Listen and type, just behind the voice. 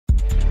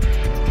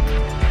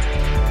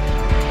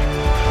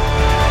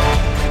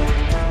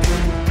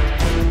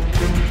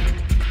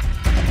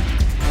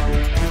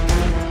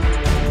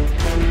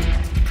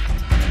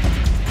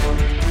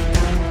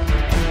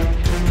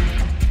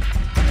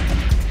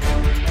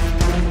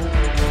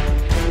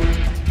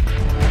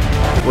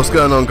What's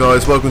going on,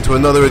 guys? Welcome to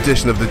another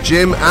edition of the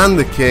Jim and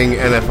the King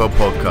NFL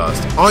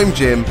podcast. I'm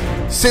Jim,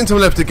 sitting to my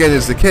left again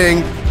is the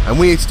King, and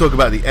we need to talk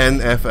about the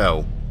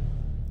NFL.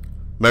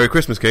 Merry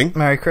Christmas, King.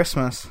 Merry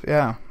Christmas,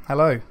 yeah.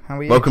 Hello, how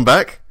are you? Welcome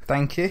back.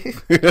 Thank you.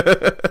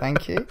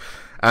 Thank you.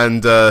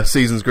 And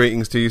season's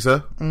greetings to you,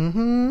 sir.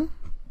 Mm-hmm.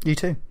 You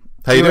too.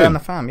 How you doing? And the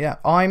fam, yeah.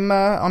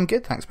 I'm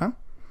good, thanks, man.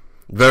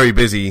 Very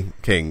busy,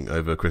 King,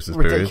 over Christmas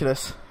period.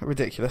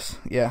 Ridiculous.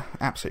 Yeah,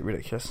 absolutely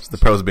ridiculous. It's the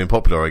pros are being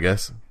popular, I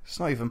guess. It's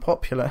not even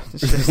popular.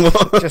 It's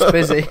just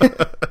busy.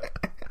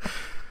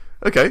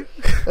 Okay.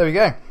 There we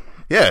go.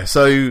 Yeah,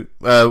 so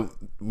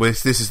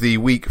this is the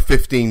Week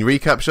 15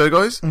 recap show,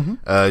 guys.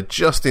 Mm-hmm.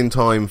 Just in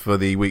time for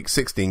the Week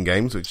 16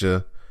 games, which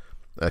are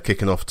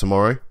kicking off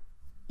tomorrow.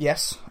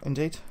 Yes,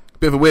 indeed.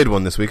 Bit of a weird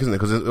one this week, isn't it?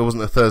 Because it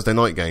wasn't a Thursday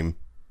night game.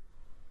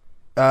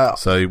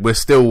 So we're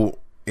still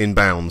in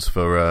bounds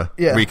for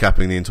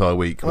recapping the entire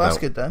week. Well, that's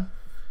good then.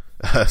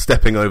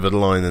 Stepping over the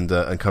line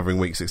and covering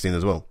Week 16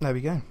 as well. There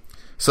we go.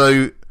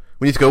 So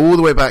we need to go all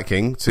the way back,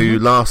 King, to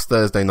last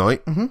Thursday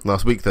night,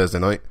 last week Thursday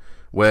night,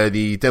 where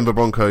the Denver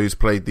Broncos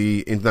played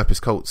the Indianapolis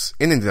Colts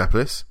in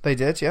Indianapolis. They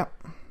did, yeah.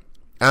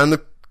 And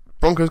the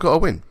Broncos got a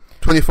win.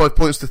 25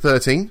 points to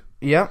 13.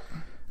 Yeah.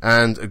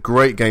 And a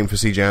great game for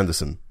CJ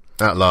Anderson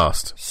at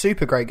last.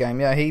 Super great game,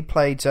 yeah. He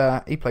played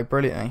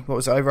brilliantly. What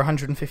was it, over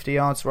 150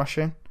 yards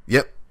rushing?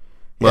 Yep.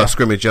 Well,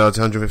 scrimmage yards,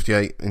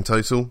 158 in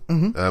total.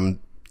 Mm-hmm.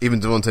 Even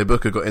Devontae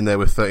Booker got in there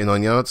with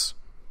 39 yards.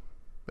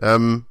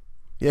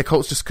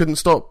 Colts just couldn't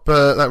stop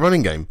that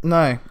running game.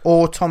 No,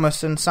 or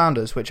Thomas and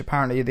Sanders, which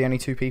apparently are the only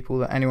two people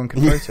that anyone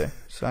can throw to.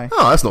 So.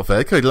 Oh, that's not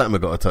fair. Cody Latimer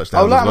got a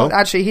touchdown as well.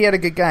 Actually, he had a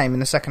good game in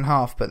the second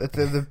half, but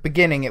the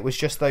beginning, it was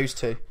just those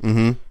two.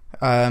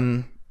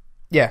 Mm-hmm.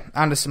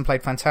 Anderson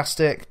played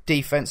fantastic.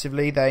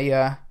 Defensively,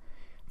 they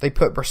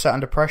put Brissett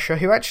under pressure,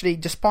 who actually,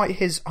 despite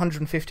his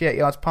 158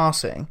 yards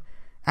passing,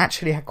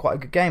 actually had quite a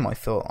good game, I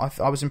thought.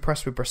 I was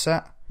impressed with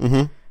Brissett.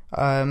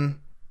 Mm-hmm.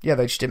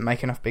 They just didn't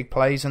make enough big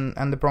plays, and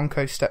the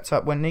Broncos stepped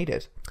up when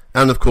needed.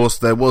 And, of course,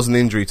 there was an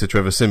injury to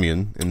Trevor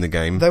Siemian in the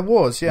game. There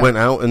was, yeah. Went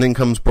out, and in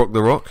comes Brock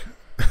the Rock.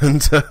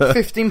 And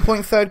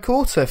 15-point third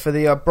quarter for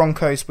the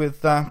Broncos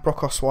with Brock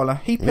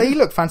Osweiler. He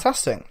looked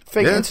fantastic.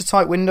 Fitting into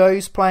tight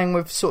windows, playing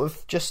with sort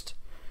of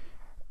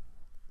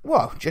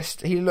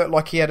he looked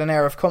like he had an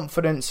air of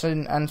confidence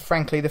and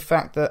frankly, the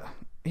fact that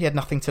he had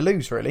nothing to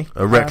lose, really.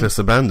 A reckless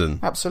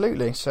abandon.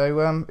 Absolutely.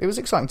 So it was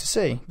exciting to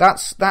see.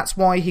 That's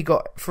why he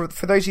got, for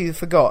those of you that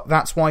forgot,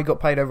 that's why he got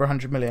paid over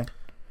 $100 million.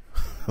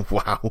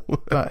 Wow.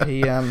 But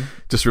he...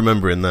 just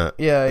remembering that.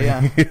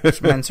 Yeah.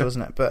 It's mental,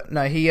 isn't it? But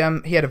no, he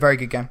had a very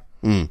good game.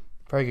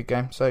 Very good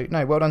game. So,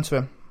 no, well done to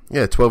him.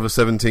 Yeah, 12 of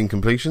 17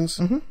 completions.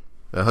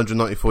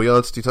 194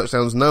 yards, 2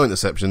 touchdowns, no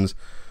interceptions.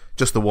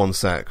 Just the 1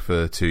 sack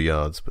for 2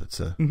 yards. But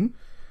And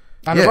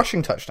a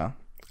rushing touchdown.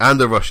 And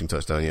a rushing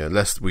touchdown, yeah,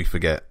 lest we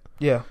forget.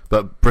 Yeah.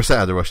 But Brissett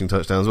had a rushing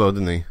touchdown as well,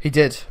 didn't he? He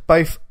did.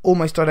 Both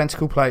almost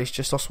identical plays,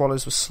 just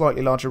Osweiler's was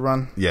slightly larger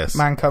run. Yes.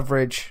 Man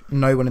coverage,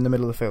 no one in the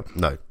middle of the field.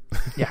 No.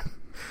 Yeah.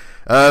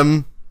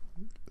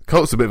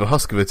 Colts are a bit of a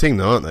husk of a team,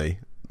 though, aren't they?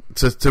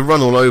 To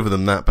run all over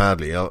them that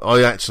badly.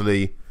 I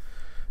actually,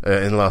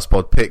 in the last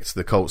pod, picked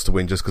the Colts to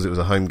win just because it was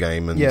a home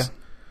game. And,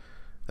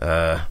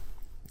 I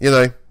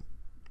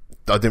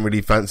didn't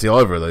really fancy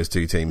either of those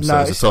two teams, so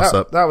it was a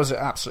toss-up. That was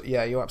absolutely,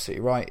 yeah, you're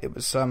absolutely right. It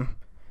was,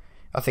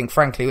 I think,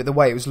 frankly, with the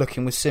way it was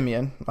looking with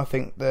Simeon, I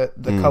think the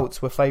Colts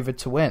were favoured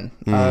to win.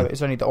 It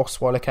was only that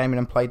Osweiler came in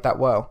and played that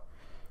well.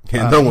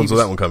 Yeah, no one saw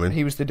that one coming.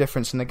 He was the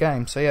difference in the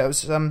game. So, yeah, it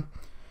was,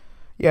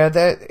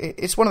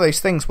 it's one of those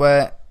things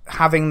where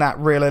having that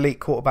real elite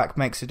quarterback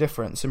makes a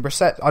difference. And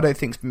Brissett, I don't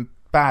think, has been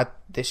bad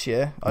this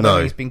year. I don't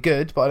think he's been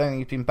good, but I don't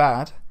think he's been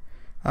bad.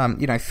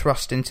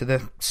 Thrust into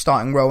the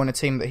starting role in a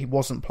team that he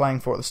wasn't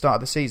playing for at the start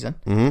of the season.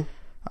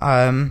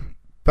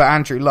 But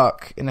Andrew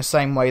Luck, in the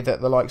same way that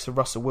the likes of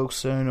Russell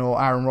Wilson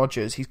or Aaron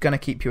Rodgers, he's going to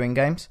keep you in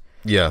games.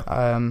 Yeah.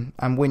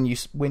 And win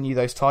you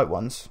those tight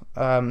ones.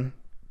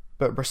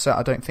 But Brissett,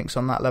 I don't think, is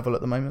on that level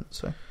at the moment.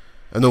 So.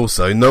 And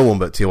also, no one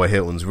but T.Y.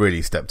 Hilton's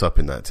really stepped up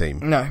in that team.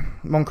 No,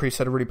 Moncrief's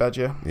had a really bad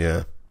year.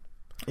 Yeah.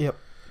 Yep.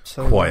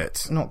 So,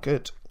 quiet. Not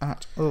good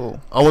at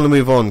all. I want to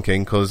move on,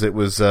 King, because it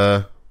was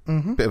a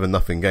bit of a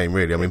nothing game,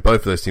 really. I mean,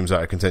 both of those teams are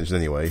out of contention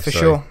anyway. For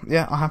sure.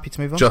 Yeah, I'm happy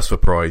to move on. Just for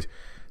pride.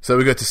 So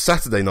we go to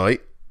Saturday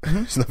night.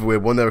 It's another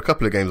weird one. There were a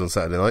couple of games on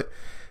Saturday night.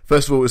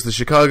 First of all, it was the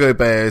Chicago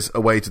Bears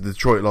away to the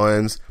Detroit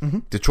Lions.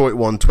 Detroit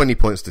won 20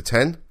 points to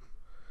 10.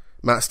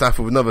 Matt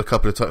Stafford with another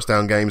couple of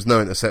touchdown games,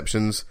 no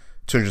interceptions,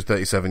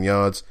 237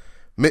 yards.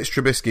 Mitch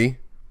Trubisky,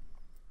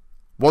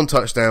 1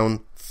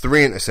 touchdown,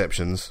 3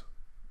 interceptions.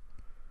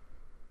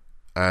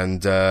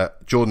 And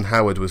Jordan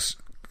Howard was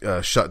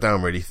shut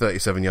down, really,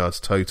 37 yards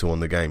total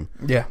on the game.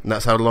 Yeah. And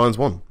that's how the Lions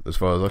won, as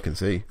far as I can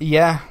see.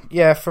 Yeah,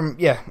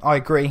 I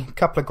agree. A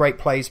couple of great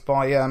plays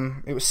by,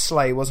 it was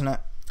Slay, wasn't it?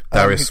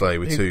 Darius Slay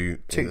with two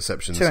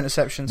interceptions. 2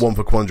 interceptions. One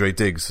for Quandre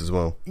Diggs as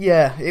well.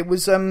 Yeah, it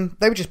was,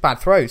 they were just bad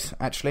throws,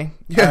 actually.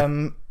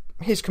 Yeah.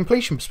 His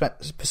completion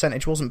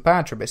percentage wasn't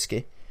bad,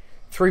 Trubisky.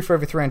 Threw for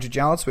over 300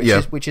 yards,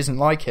 which isn't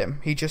like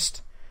him. He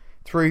just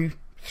threw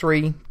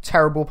 3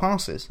 terrible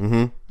passes.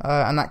 Mm-hmm.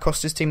 And that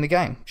cost his team the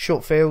game.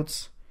 Short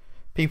fields,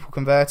 people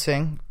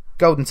converting.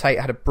 Golden Tate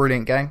had a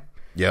brilliant game.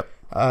 Yep.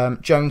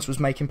 Jones was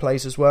making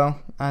plays as well.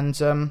 And,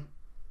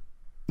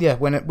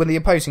 when the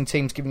opposing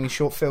team's giving you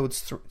short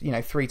fields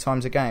 3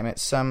 times a game,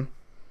 it's going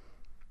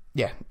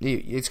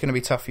to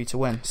be tough for you to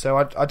win. So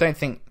I don't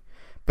think,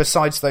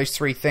 besides those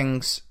 3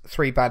 things,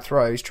 3 bad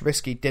throws,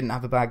 Trubisky didn't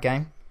have a bad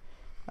game.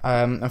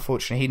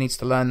 Unfortunately, he needs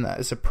to learn that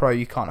as a pro,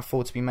 you can't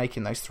afford to be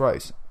making those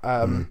throws.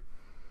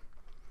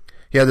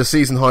 He had the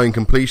season high in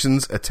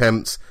completions,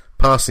 attempts,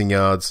 passing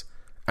yards,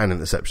 and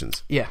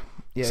interceptions. Yeah.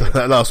 So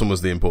that last one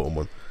was the important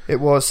one. It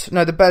was.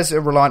 No, the Bears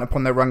are reliant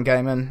upon their run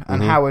game, and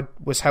Howard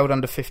was held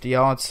under 50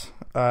 yards.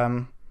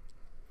 And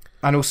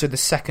also the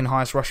second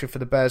highest rusher for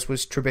the Bears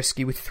was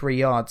Trubisky with 3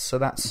 yards. So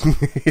that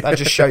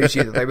just shows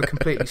you that they were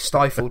completely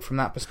stifled from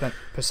that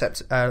perspective.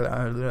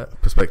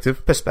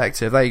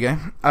 There you go.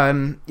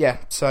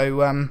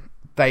 So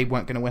they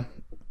weren't going to win.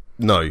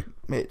 No.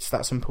 It's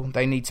that simple.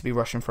 They need to be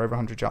rushing for over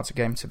 100 yards a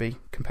game to be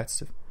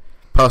competitive.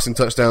 Passing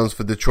touchdowns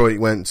for Detroit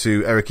went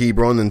to Eric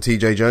Ebron and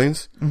TJ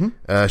Jones.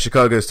 Mm-hmm.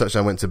 Chicago's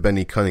touchdown went to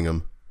Benny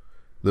Cunningham.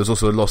 There was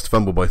also a lost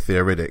fumble by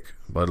Theo Riddick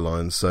by the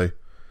Lions, so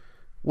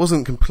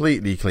wasn't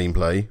completely clean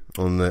play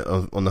on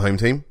the home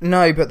team.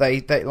 No, but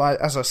they like,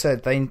 as I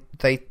said,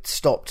 they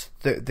stopped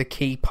the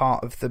key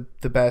part of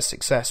the Bears'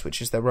 success,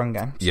 which is their run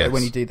game. So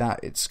when you do that,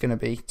 it's going to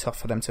be tough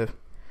for them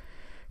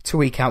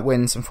to eke out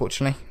wins,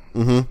 unfortunately.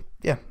 Mm-hmm.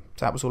 Yeah.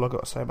 That was all I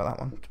got to say about that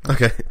one.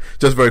 Okay,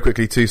 just very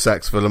quickly, 2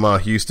 sacks for Lamar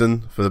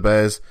Houston for the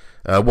Bears,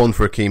 1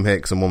 for Akeem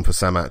Hicks and 1 for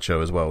Sam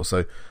Acho as well.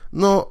 So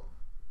not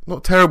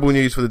terrible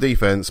news for the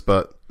defense,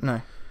 but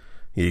no,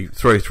 you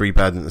throw 3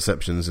 bad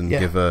interceptions and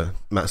give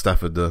Matt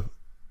Stafford the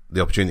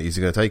opportunities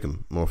he's going to take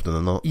them more often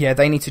than not. Yeah,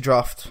 they need to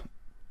draft.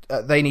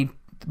 They need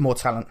more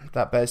talent.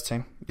 That Bears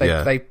team.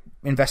 They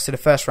invested a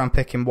first-round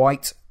pick in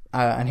White,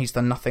 and he's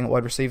done nothing at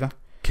wide receiver.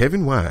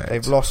 Kevin White.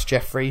 They've lost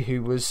Jeffrey,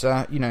 who was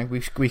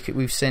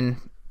we've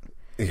seen.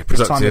 Yeah,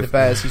 his time with the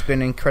Bears, he's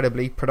been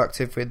incredibly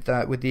productive with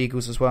the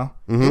Eagles as well.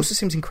 Mm-hmm. He also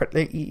seems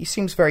he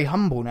seems very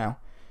humble now,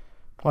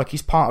 like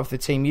he's part of the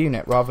team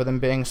unit rather than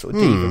being a sort of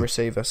diva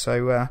receiver.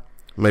 So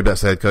maybe that's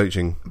the head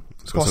coaching.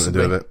 It's got something to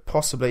do with it.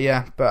 Possibly,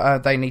 yeah. But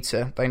they need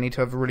to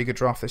have a really good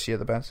draft this year,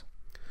 the Bears.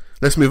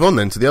 Let's move on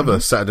then to the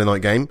other Saturday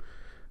night game,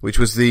 which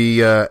was the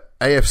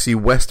AFC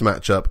West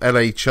matchup: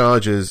 LA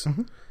Chargers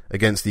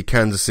against the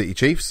Kansas City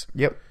Chiefs.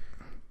 Yep.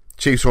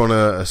 Chiefs were on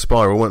a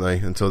spiral, weren't they?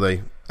 Until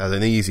they had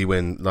an easy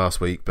win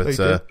last week, but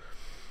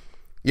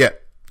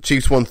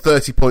Chiefs won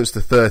 30 points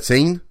to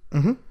 13,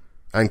 and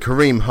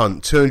Kareem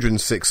Hunt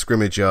 206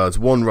 scrimmage yards,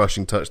 1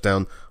 rushing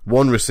touchdown,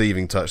 1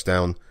 receiving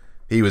touchdown.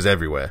 He was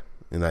everywhere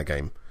in that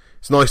game.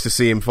 It's nice to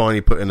see him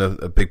finally put in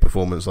a big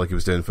performance like he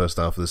was doing first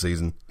half of the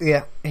season.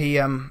 Yeah,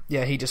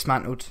 he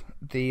dismantled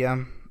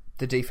the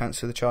defense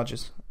for the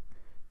Chargers,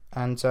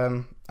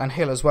 and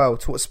Hill as well,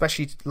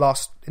 especially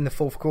last in the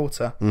fourth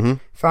quarter,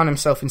 found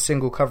himself in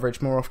single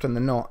coverage more often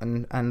than not,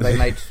 and they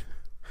made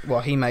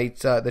he made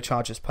the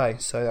Chargers pay.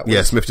 So that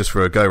was, Smith just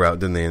threw a go route,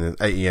 didn't he, in an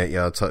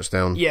 88-yard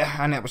touchdown. Yeah,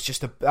 and that was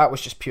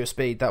just pure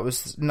speed. That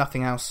was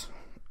nothing else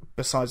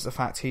besides the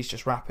fact he's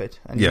just rapid,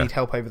 and you need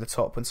help over the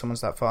top when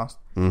someone's that fast.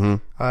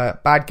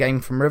 Bad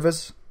game from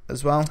Rivers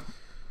as well.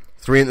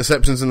 3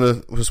 interceptions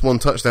and just 1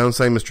 touchdown,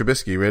 same as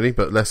Trubisky really,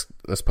 but less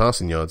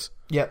passing yards.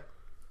 Yep.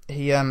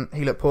 He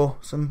looked poor.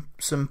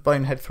 Some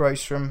bonehead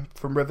throws from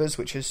Rivers,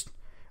 which is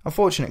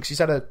unfortunate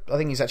because I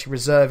think he's actually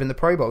reserve in the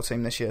Pro Bowl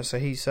team this year. So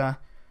he's had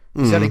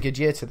a good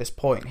year to this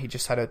point. He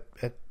just had a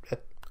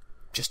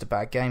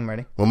bad game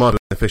really. Well, my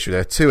beneficiary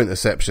there, 2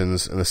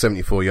 interceptions and a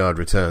 74-yard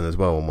return as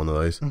well on one of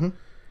those.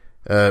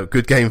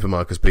 Good game for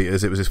Marcus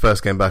Peters. It was his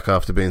first game back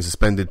after being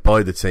suspended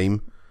by the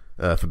team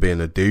for being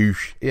a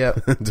douche. Yeah,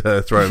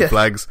 and throwing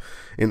flags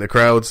into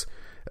crowds.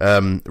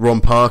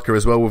 Ron Parker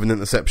as well with an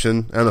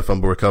interception and a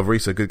fumble recovery,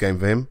 so good game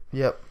for him.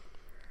 Yep.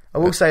 I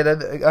will say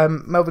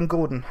that Melvin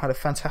Gordon had a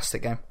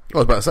fantastic game. I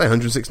was about to say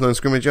 169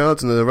 scrimmage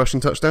yards and a rushing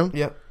touchdown.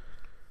 Yep.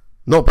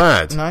 Not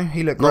bad. No,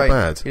 he looked great. Not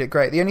bad. He looked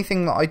great. The only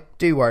thing that I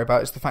do worry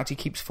about is the fact he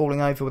keeps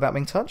falling over without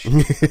being touched.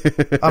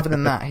 Other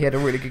than that, he had a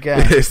really good game.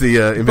 It's the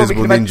invisible ninja. He probably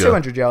could have had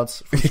 200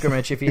 yards from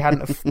scrimmage if he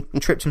hadn't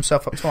have tripped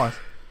himself up twice.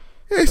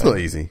 Yeah, it's not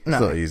easy.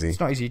 It's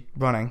not easy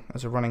running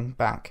as a running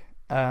back.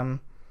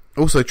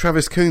 Also,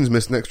 Travis Coons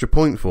missed an extra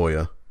point for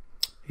you.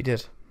 He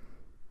did.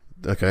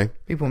 Okay.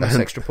 People miss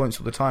extra points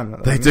all the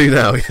time. They do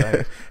now.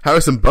 So.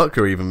 Harrison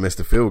Butker even missed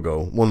a field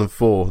goal, 1 of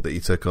 4 that he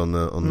took on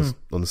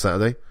the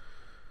Saturday.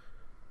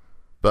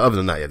 But other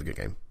than that, he had a good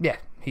game. Yeah,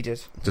 he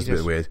did. Just a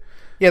bit weird.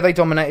 Yeah, they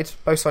dominated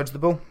both sides of the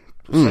ball.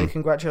 So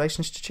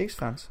congratulations to Chiefs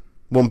fans.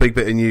 One big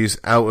bit of news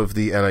out of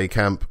the LA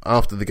camp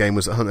after the game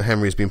was that Hunter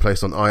Henry has been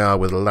placed on IR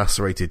with a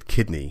lacerated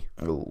kidney.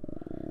 Ooh.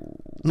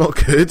 Not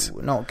good.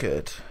 Not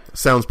good.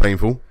 Sounds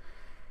painful.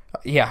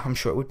 Yeah, I'm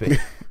sure it would be.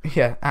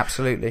 Yeah,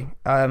 absolutely.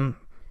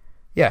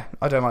 Yeah,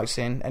 I don't like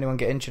seeing anyone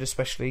get injured,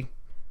 especially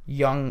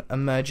young,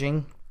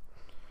 emerging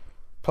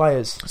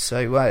players.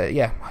 So,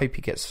 hope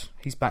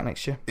he's back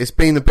next year. It's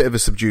been a bit of a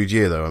subdued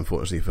year, though,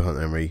 unfortunately, for Hunter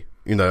Henry.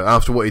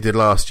 after what he did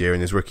last year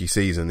in his rookie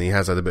season, he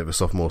has had a bit of a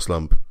sophomore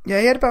slump. Yeah,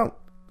 he had about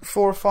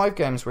 4 or 5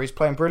 games where he's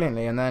playing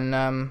brilliantly, and then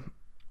and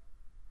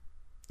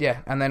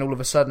then all of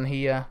a sudden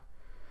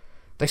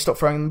they stopped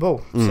throwing him the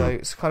ball. So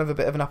it's kind of a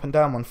bit of an up and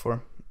down one for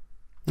him.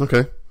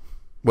 Okay.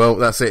 Well,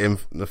 that's it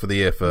for the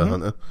year for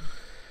Hunter.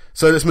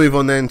 So let's move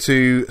on then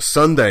to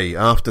Sunday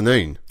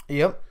afternoon.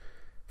 Yep.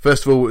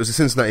 First of all, it was the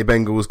Cincinnati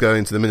Bengals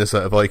going to the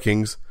Minnesota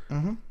Vikings,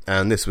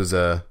 and this was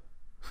a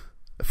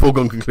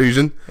foregone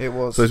conclusion. It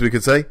was, so as we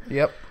could say.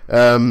 Yep.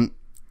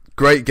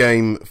 Great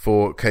game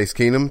for Case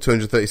Keenum,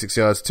 236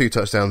 yards, 2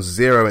 touchdowns,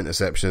 0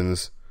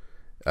 interceptions.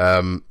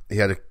 He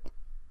had a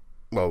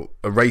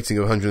rating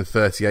of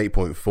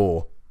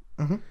 138.4.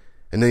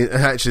 And then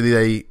actually,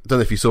 they don't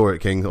know if you saw it,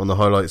 King, on the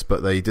highlights,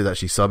 but they did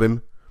actually sub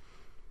him.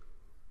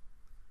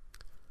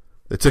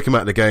 They took him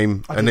out of the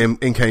game, then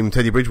in came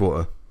Teddy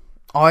Bridgewater.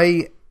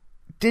 I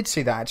did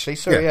see that, actually.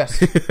 Sorry,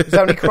 yes. Is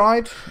that when he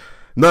cried?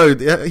 No,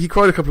 he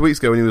cried a couple of weeks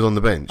ago when he was on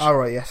the bench. Oh,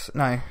 right, yes.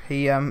 No,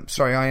 he...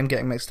 sorry, I am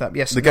getting mixed up.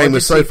 Yes, the game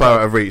was so far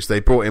out of reach,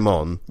 they brought him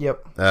on.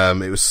 Yep.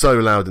 It was so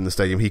loud in the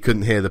stadium, he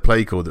couldn't hear the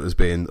play call that was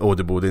being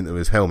audibled into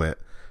his helmet.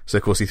 So,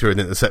 of course, he threw an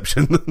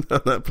interception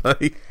on that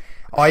play.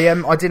 I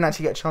didn't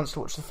actually get a chance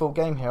to watch the full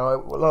game here.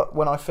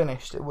 When I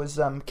finished, it was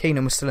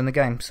Keenan was still in the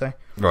game. So,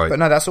 right. But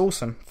no, that's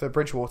awesome for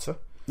Bridgewater.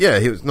 Yeah,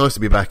 it was nice to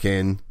be back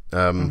in.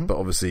 But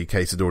obviously,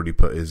 Case had already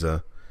put his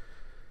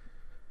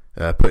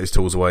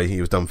tools away.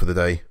 He was done for the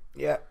day.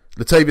 Yeah.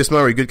 Latavius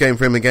Murray, good game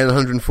for him again.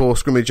 104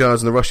 scrimmage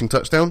yards and a rushing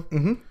touchdown.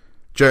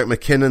 Jerick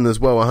McKinnon as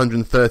well,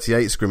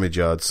 138 scrimmage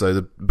yards. So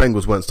the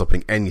Bengals weren't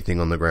stopping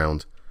anything on the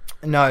ground.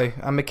 No,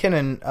 and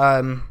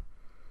McKinnon,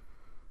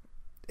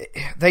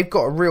 they've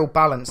got a real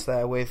balance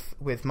there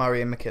with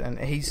Murray and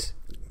McKinnon.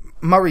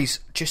 Murray's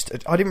just...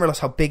 I didn't realise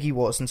how big he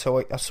was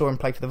until I saw him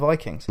play for the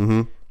Vikings.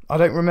 I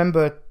don't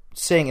remember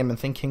seeing him and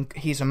thinking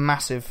he's a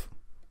massive,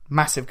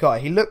 massive guy.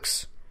 He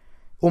looks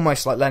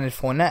almost like Leonard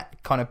Fournette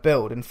kind of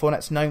build, and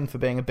Fournette's known for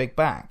being a big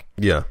back.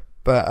 Yeah.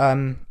 But,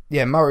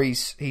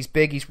 Murray's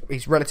big,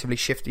 he's relatively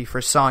shifty for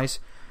his size.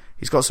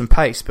 He's got some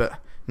pace, but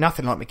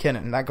nothing like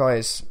McKinnon. That guy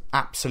is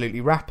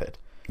absolutely rapid.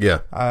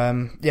 Yeah.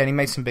 And he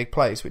made some big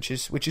plays, which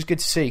is good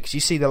to see, because you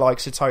see the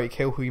likes of Tyreek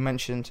Hill, who you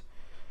mentioned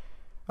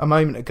a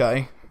moment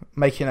ago,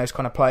 making those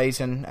kind of plays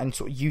and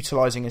sort of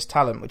utilising his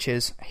talent, which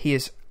is he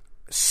is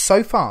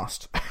so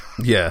fast.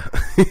 Yeah.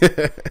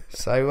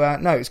 So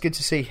no, it's good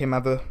to see him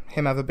have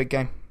a big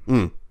game.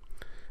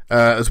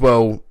 As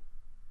well,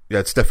 you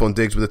had Stephon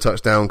Diggs with a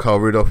touchdown, Kyle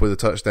Rudolph with a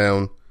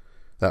touchdown.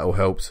 That all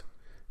helped.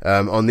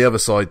 On the other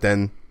side,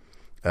 then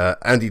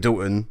Andy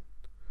Dalton,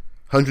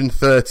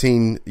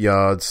 113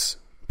 yards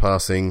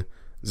passing,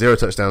 0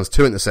 touchdowns,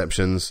 2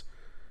 interceptions,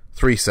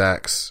 3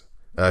 sacks,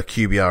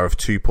 QBR of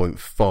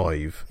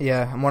 2.5.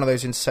 Yeah, and one of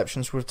those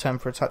interceptions was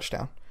returned for a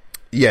touchdown.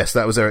 Yes,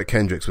 that was Eric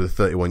Kendricks with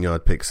a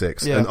 31-yard pick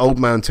six. Yeah. And old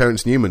man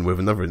Terrence Newman with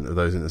another of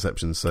those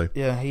interceptions. So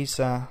yeah, he's...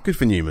 good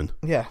for Newman.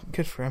 Yeah,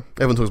 good for him.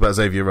 Everyone talks about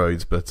Xavier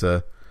Rhodes, but...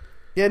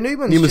 yeah,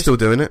 Newman's still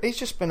doing it. He's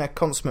just been a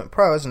consummate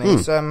pro, hasn't he?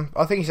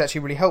 I think he's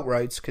actually really helped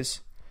Rhodes, because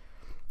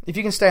if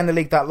you can stay in the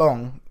league that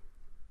long,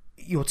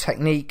 your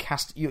technique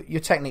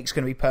your technique's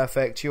going to be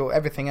perfect.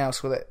 Everything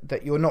else with it,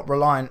 that you're not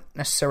reliant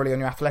necessarily on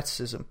your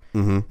athleticism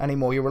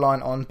anymore. You're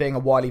reliant on being a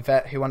wily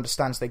vet who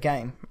understands the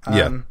game.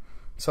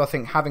 So I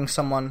think having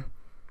someone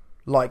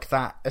like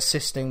that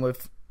assisting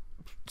with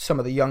some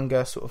of the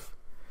younger sort of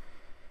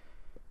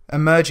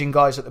emerging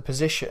guys at the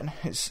position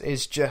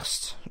is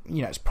just,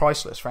 it's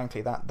priceless,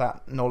 frankly,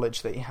 that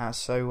knowledge that he has.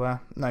 So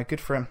no,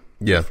 good for him.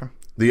 Yeah. Good for him.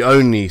 The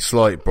only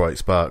slight bright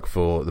spark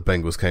for the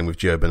Bengals came with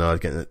Gio Bernard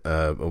getting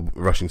a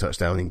rushing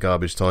touchdown in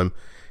garbage time.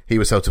 He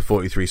was held to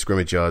 43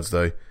 scrimmage yards,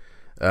 though.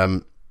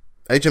 AJ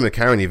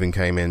McCarron even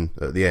came in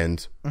at the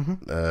end,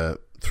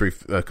 through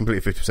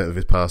completed 50% of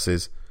his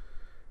passes,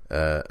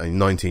 and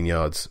 19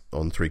 yards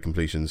on 3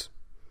 completions,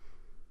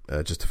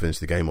 just to finish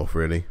the game off,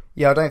 really.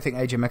 Yeah, I don't think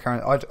AJ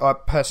McCarron... I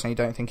personally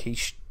don't think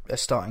he's a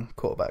starting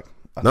quarterback.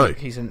 I think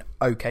he's an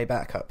okay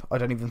backup. I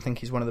don't even think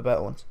he's one of the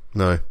better ones.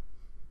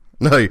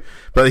 No,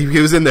 but he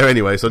was in there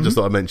anyway, so I just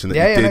thought I'd mention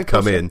that he did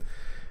come in.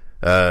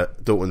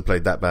 Dalton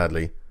played that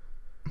badly.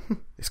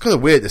 It's kind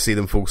of weird to see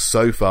them fall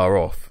so far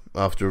off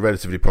after a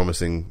relatively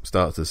promising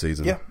start to the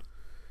season.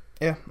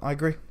 Yeah, I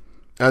agree.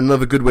 And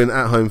another good win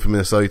at home for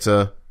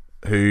Minnesota,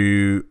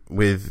 who,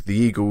 with the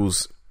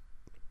Eagles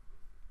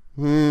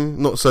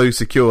not so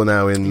secure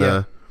now in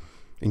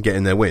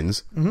getting their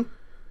wins,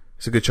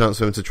 it's a good chance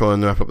for them to try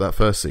and wrap up that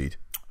first seed.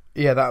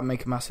 Yeah, that would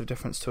make a massive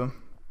difference to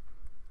them.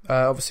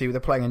 Obviously,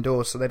 they're playing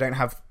indoors, so they don't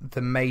have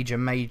the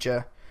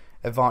major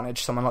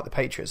advantage someone like the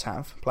Patriots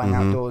have, playing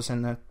outdoors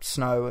in the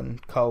snow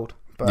and cold.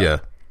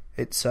 But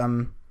it's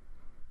that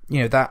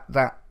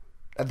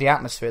the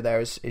atmosphere there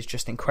is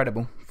just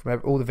incredible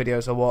from all the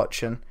videos I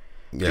watch, and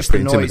just the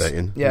noise.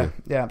 Intimidating. Yeah,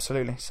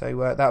 absolutely.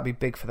 So that would be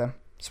big for them,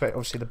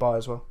 obviously the bye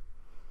as well.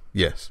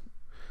 Yes.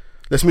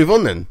 Let's move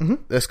on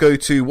then. Let's go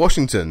to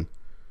Washington,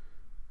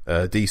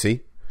 DC.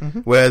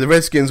 Where the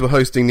Redskins were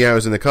hosting the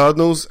Arizona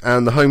Cardinals,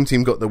 and the home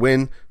team got the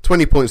win,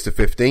 20 points to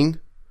 15.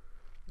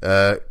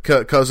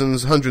 Kirk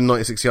Cousins,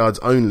 196 yards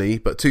only,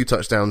 but 2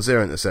 touchdowns,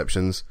 0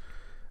 interceptions.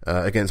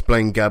 Against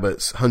Blaine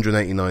Gabbert's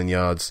 189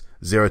 yards,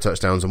 0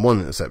 touchdowns and 1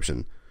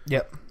 interception.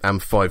 Yep.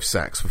 And 5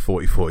 sacks for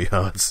 44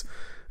 yards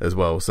as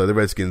well. So the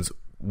Redskins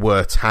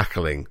were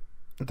tackling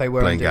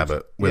Blaine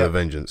Gabbert with a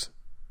vengeance.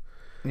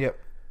 Yep.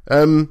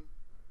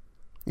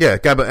 Yeah,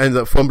 Gabbert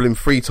ended up fumbling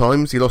 3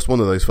 times. He lost one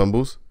of those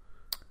fumbles.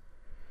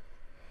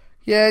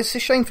 Yeah, it's a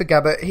shame for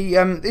Gabbert. He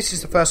this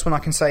is the first one I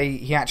can say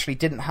he actually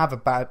didn't have a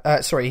bad.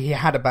 He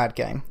had a bad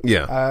game.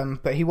 Yeah.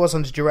 But he was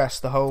under duress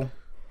the whole.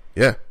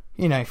 Yeah.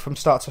 From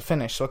start to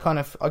finish. So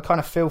I kind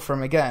of feel for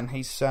him again.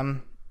 He's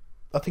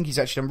I think he's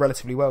actually done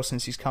relatively well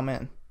since he's come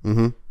in.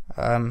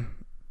 Mm-hmm.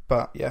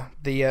 But yeah,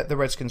 the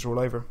Redskins are all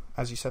over him,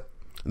 as you said.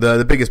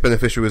 The biggest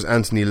beneficiary was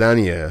Anthony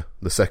Lanier,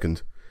 the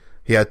second.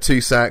 He had 2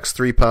 sacks,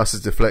 3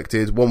 passes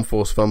deflected, 1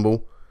 forced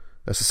fumble.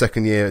 That's the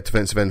second year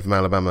defensive end from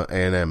Alabama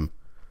A&M.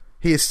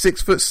 He is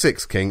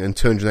 6'6", King, and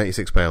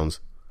 286 pounds.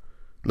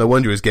 No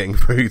wonder he's getting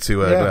through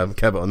to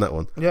Cabot on that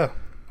one. Yeah,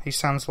 he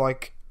sounds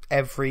like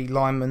every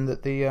lineman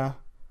that the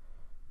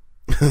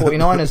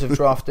 49ers have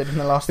drafted in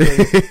the last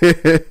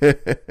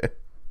league.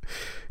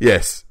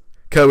 Yes.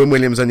 Kerwin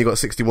Williams only got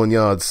 61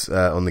 yards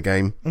on the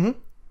game. Mm-hmm.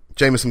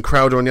 Jamison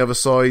Crowder on the other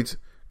side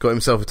got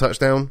himself a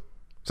touchdown.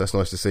 So that's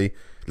nice to see.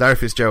 Larry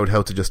Fitzgerald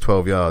held to just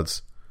 12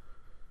 yards.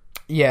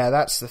 Yeah,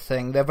 that's the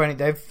thing.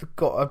 They've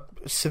got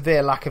a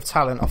severe lack of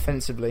talent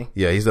offensively.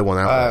 Yeah, he's the one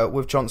out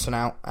with Johnson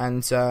out,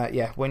 and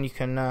when you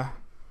can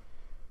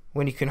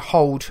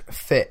hold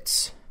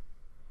Fitz,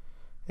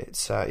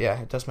 it's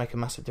it does make a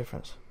massive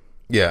difference.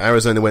 Yeah,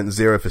 Arizona went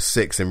 0 for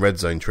 6 in red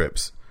zone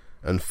trips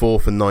and 4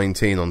 for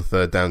 19 on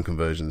third down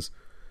conversions.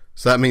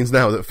 So that means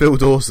now that Phil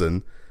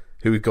Dawson,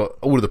 who got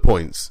all of the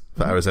points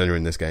for Arizona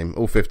in this game,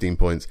 all 15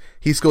 points,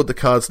 he scored the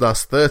Cards'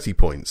 last 30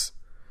 points,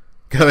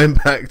 going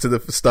back to the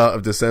start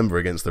of December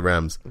against the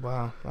Rams.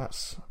 Wow,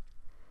 that's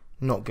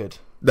not good.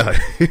 No.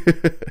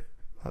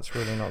 That's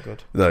really not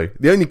good. No.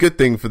 The only good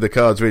thing for the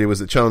Cards really was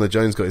that Chandler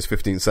Jones got his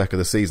 15th sack of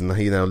the season.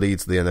 He now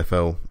leads the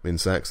NFL in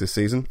sacks this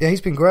season. Yeah,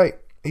 he's been great.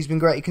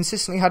 He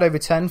consistently had over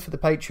 10 for the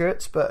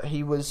Patriots, but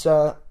he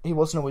wasn't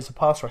always a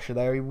pass rusher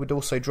there. He would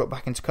also drop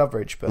back into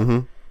coverage,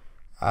 but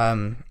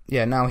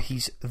now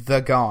he's the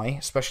guy,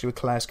 especially with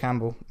Calais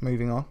Campbell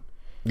moving on.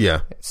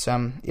 Yeah. It's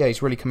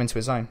he's really come into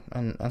his own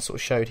and sort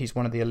of showed he's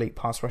one of the elite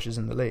pass rushers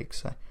in the league.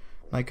 So,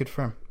 no, good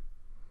for him.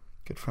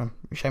 Good for him.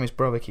 Shame his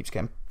brother keeps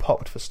getting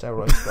popped for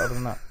steroids, but other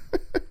than that,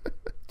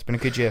 it's been a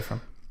good year for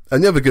him.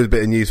 And the other good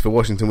bit of news for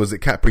Washington was that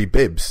Capri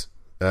Bibbs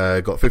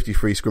got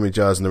 53 scrimmage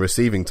yards and a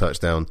receiving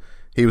touchdown.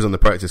 He was on the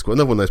practice squad.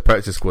 Another one of those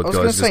practice squad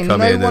guys just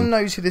come in. No one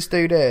knows who this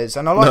dude is.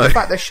 And I like the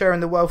fact they're sharing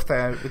the wealth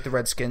there with the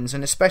Redskins,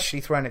 and especially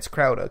throwing it to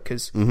Crowder,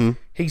 because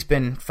he's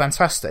been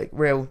fantastic.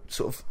 Real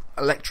sort of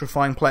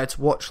electrifying player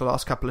to watch the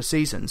last couple of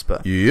seasons.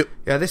 But yeah,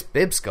 this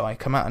Bibbs guy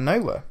come out of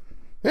nowhere.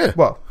 Yeah.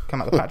 Well,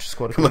 come out of the practice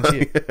squad, according to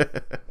you.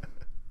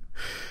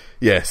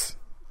 Yes.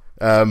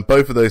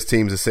 Both of those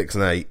teams are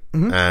 6-8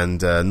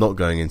 and not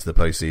going into the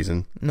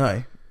postseason.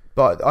 No.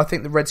 But I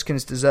think the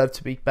Redskins deserve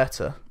to be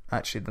better,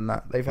 actually, than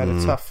that. They've had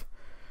a tough...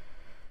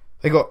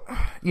 They got,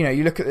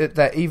 you look at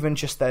it, even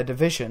just their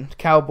division. The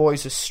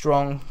Cowboys are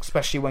strong,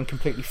 especially when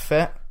completely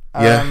fit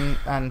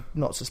and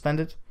not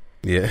suspended.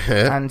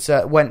 Yeah. And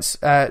Wentz.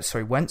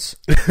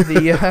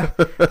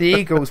 The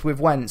Eagles with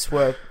Wentz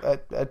were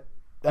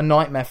a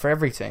nightmare for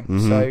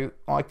everything. So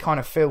I kind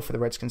of feel for the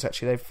Redskins,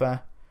 actually.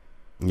 They're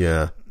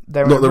not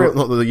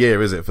the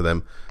year, is it, for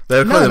them?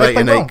 They're kind of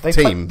 8-8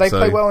 team. They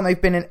play well, and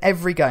they've been in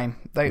every game.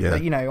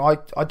 I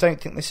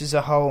don't think this is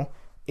a whole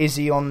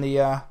Izzy on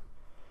the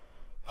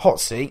hot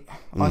seat.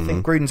 I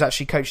think Gruden's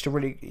actually coached a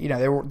really,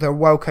 they're a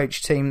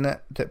well-coached team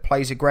that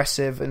plays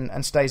aggressive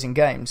and stays in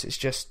games. It's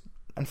just,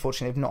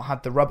 unfortunately, they've not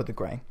had the rub of the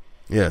grain.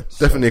 Yeah,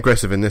 definitely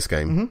aggressive in this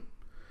game.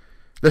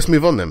 Let's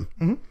move on then.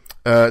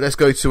 Let's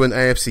go to an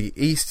AFC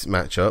East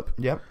matchup.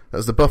 Yep.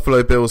 That's the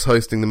Buffalo Bills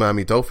hosting the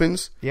Miami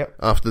Dolphins. Yep.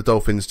 After the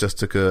Dolphins just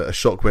took a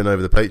shock win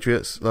over the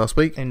Patriots last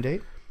week.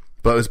 Indeed.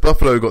 But it was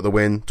Buffalo got the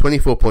win,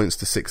 24 points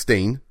to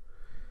 16.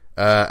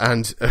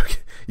 And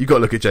you got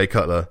to look at Jay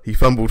Cutler. He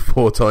fumbled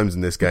 4 times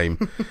in this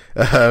game.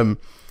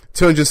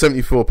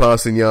 274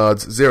 passing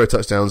yards, 0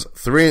 touchdowns,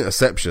 3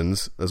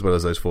 interceptions, as well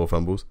as those 4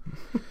 fumbles.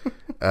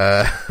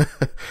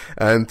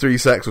 And 3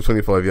 sacks for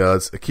 25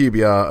 yards, a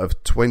QBR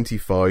of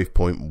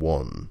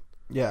 25.1.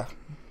 Yeah.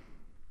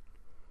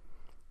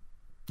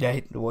 Yeah,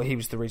 he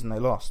was the reason they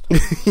lost.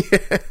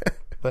 Yeah.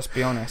 Let's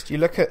be honest. You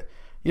look at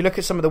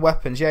some of the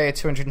weapons. Yeah, he had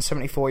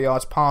 274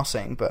 yards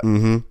passing, but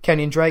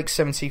Kenyon Drake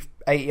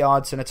 78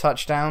 yards and a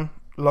touchdown,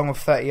 along with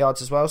 30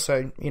 yards as well.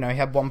 So he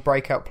had one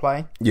breakout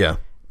play. Yeah,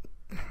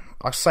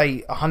 I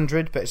say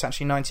 100, but it's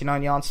actually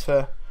 99 yards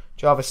for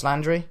Jarvis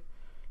Landry.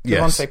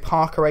 Yes. Devontae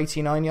Parker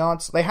 89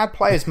 yards. They had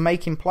players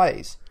making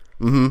plays.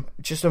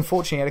 Just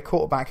unfortunately, had a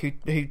quarterback who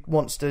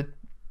wants to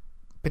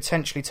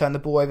potentially turn the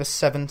ball over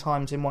 7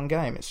 times in one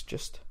game. It's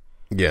just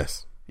yeah,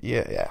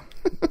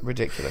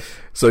 ridiculous.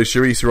 So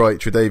Sharice Wright,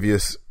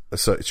 Tre'Davious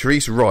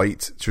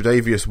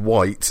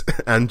White,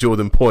 and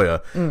Jordan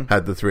Poyer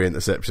had the 3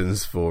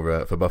 interceptions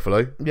for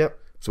Buffalo. Yep.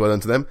 So well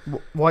done to them.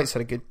 White's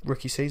had a good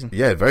rookie season.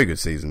 Yeah, very good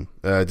season,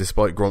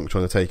 despite Gronk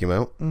trying to take him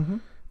out.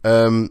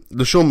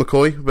 LaShawn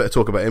McCoy, we better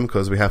talk about him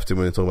because we have to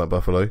when we're talking about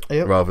Buffalo,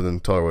 rather than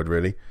Tyrod,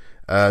 really.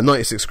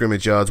 96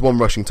 scrimmage yards, 1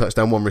 rushing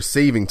touchdown, 1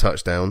 receiving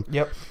touchdown.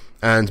 Yep.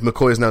 And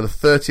McCoy is now the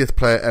 30th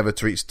player ever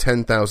to reach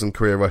 10,000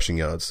 career rushing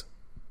yards.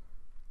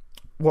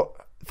 What,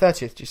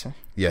 30th, did you say?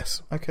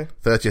 Yes. Okay.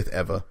 30th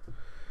ever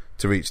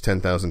to reach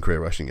 10,000 career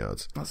rushing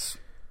yards. That's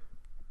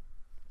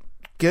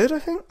good, I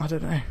think. I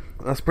don't know.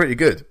 That's pretty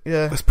good.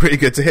 Yeah. That's pretty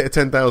good to hit a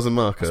 10,000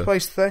 marker. I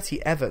suppose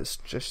 30 evers,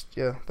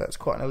 that's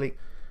quite an elite.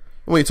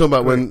 When you're talking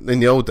about when in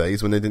the old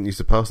days when they didn't used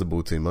to pass the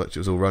ball too much, it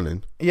was all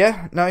running.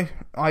 Yeah, no,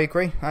 I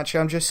agree.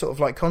 Actually, I'm just sort of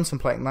like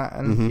contemplating that,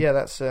 and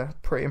that's a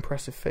pretty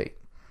impressive feat.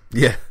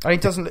 Yeah. And he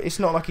doesn't. It's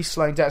not like he's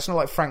slowing down. It's not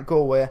like Frank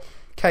Gore where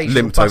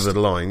occasionally limped over the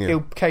line. Yeah. He'll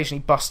occasionally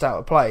bust out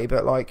a play,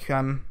 but like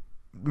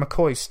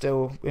McCoy's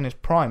still in his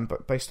prime,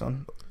 but based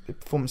on the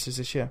performances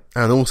this year.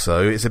 And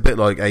also, it's a bit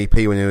like AP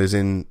when he was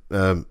in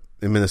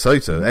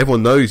Minnesota.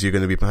 Everyone knows you're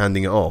going to be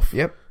handing it off.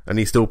 Yep. And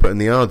he's still putting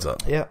the yards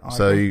up. Yeah.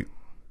 So,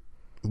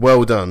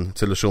 well done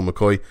to LaShawn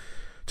McCoy.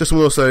 Just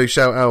want to also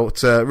shout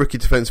out rookie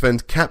defensive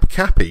end Cap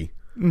Cappy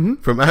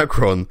from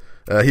Akron.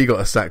 He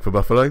got a sack for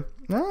Buffalo.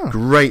 Oh.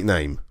 Great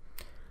name.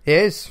 It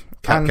is.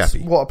 Cap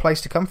Cappy. What a place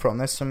to come from.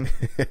 There's some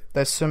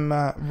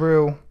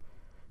real, I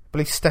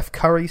believe Steph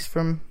Curry's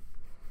from...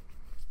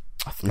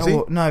 Is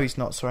he? No, he's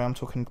not. Sorry, I'm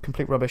talking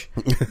complete rubbish.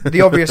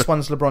 The obvious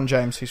one's LeBron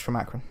James, who's from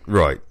Akron.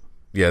 Right.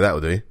 Yeah,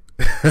 that'll do.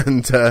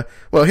 And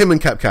him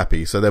and Cap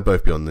Cappy, so they'll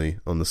both be on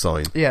the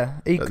sign. Yeah,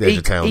 at the edge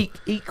of town.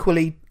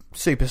 Equally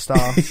superstar.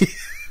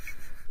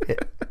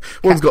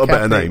 One's got a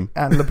better name.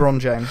 And LeBron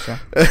James. Yeah.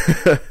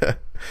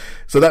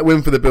 So that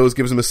win for the Bills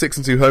gives them a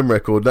 6-2 home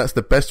record. That's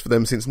the best for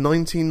them since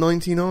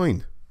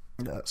 1999.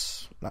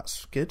 That's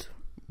good.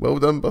 Well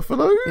done,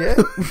 Buffalo. Yeah.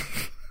 Don't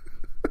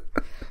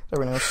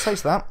really know how to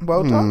taste that.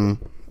 Well done.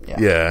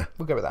 Yeah.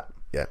 We'll go with that.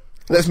 Yeah.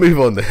 Let's move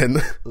on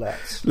then.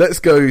 Let's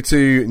go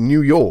to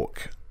New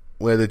York,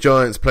 where the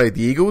Giants played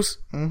the Eagles.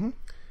 And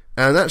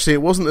actually,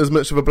 it wasn't as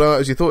much of a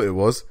blowout as you thought it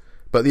was,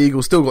 but the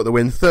Eagles still got the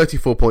win,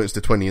 34 points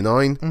to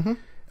 29.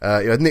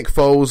 You had Nick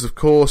Foles, of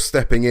course,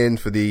 stepping in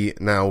for the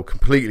now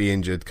completely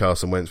injured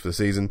Carson Wentz for the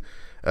season.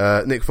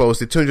 Nick Foles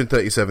did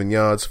 237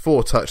 yards,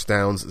 4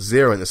 touchdowns,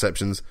 0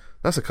 interceptions.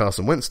 That's a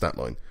Carson Wentz stat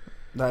line.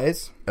 That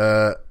is.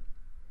 Yeah.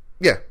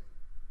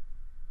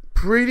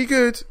 Pretty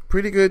good.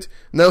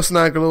 Nelson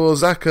Aguilar,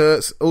 Zach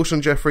Ertz,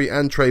 Alshon Jeffrey,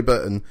 and Trey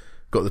Burton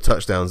got the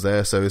touchdowns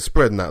there, so he's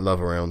spreading that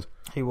love around.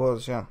 He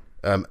was, yeah.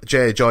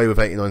 Jay Ajayi with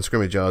 89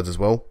 scrimmage yards as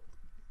well.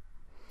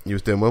 He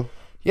was doing well.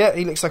 Yeah,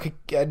 he looks like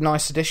a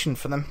nice addition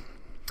for them.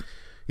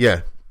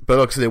 Yeah, but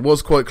like I said, it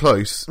was quite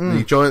close.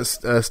 The Giants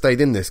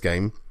stayed in this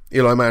game.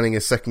 Eli Manning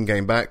is second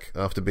game back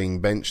after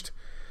being benched.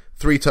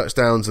 3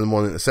 touchdowns and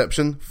 1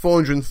 interception.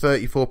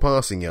 434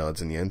 passing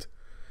yards in the end.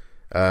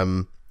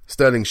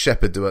 Sterling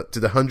Shepard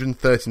did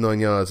 139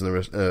 yards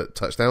and a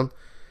touchdown.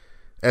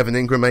 Evan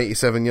Ingram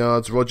 87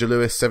 yards. Roger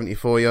Lewis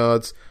 74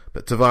 yards.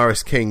 But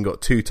Tavares King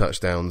got 2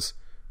 touchdowns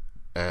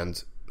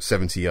and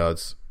 70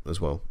 yards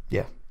as well.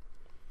 Yeah.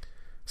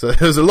 So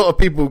there's a lot of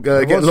people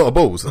getting a lot of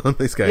balls on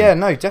this game. Yeah,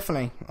 no,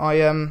 definitely. I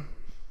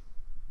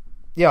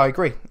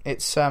agree.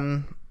 It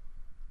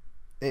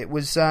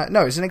was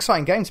an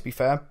exciting game, to be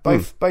fair.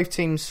 Both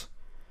teams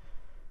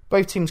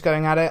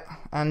going at it,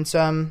 and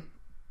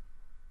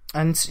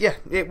yeah,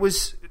 it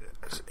was.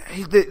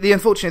 The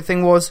unfortunate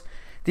thing was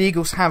the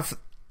Eagles have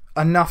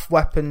enough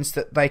weapons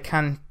that they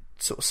can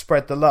sort of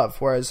spread the love.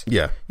 Whereas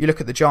you look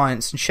at the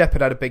Giants, and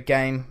Shepard had a big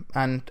game,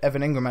 and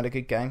Evan Ingram had a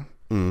good game.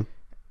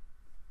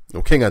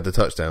 Well, King had the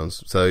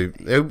touchdowns, so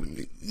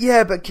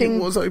but King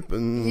was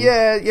open.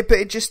 Yeah, but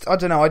it just, I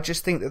don't know. I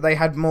just think that they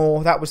had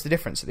more. That was the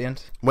difference at the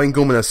end. Wayne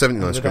Gorman had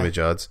 79 scrimmage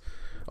yards.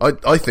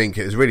 I think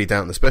it was really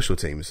down to the special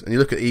teams. And you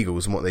look at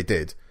Eagles and what they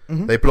did.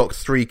 They blocked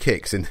 3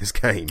 kicks in this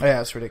game. Oh, yeah,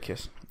 that's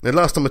ridiculous. The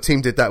last time a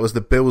team did that was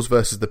the Bills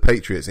versus the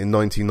Patriots in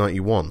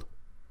 1991.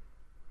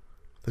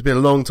 There's been a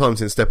long time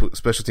since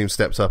special teams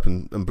stepped up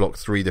and blocked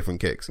 3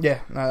 different kicks.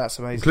 Yeah, no, that's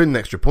amazing. Including an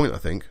extra point, I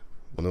think,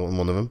 on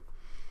one of them.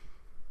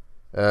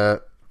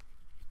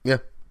 Yeah.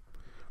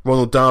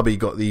 Ronald Darby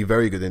got the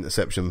very good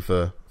interception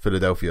for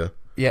Philadelphia.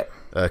 Yeah.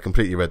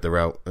 Completely read the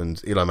route, and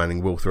Eli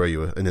Manning will throw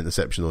you an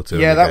interception or 2.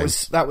 Yeah,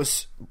 that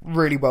was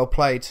really well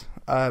played.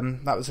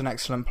 That was an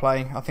excellent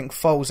play. I think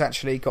Foles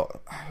actually got,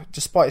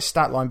 despite his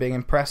stat line being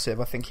impressive,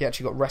 I think he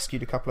actually got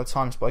rescued a couple of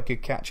times by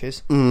good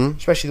catches,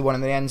 especially the one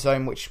in the end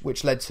zone,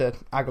 which led to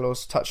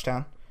Aguilar's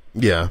touchdown.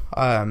 Yeah.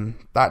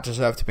 That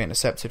deserved to be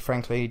intercepted.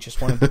 Frankly, he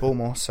just wanted the ball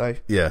more. So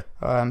yeah.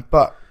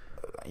 But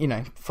you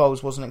know,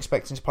 Foles wasn't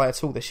expecting to play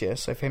at all this year,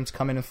 so for him to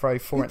come in and throw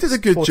 4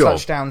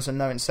 touchdowns and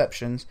no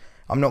interceptions,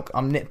 I'm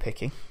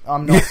nitpicking.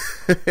 I'm not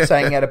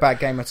saying he had a bad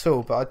game at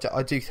all, but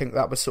I do think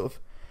that was sort of,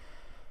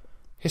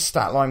 his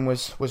stat line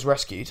was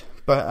rescued.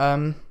 But I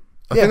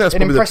think that's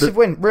an impressive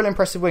win, real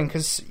impressive win,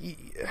 because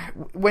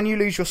when you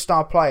lose your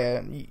star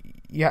player,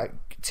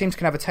 teams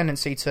can have a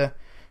tendency to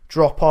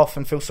drop off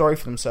and feel sorry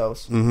for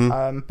themselves.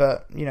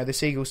 But you know,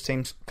 this Eagles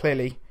team's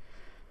clearly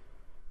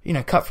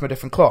cut from a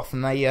different cloth,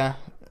 and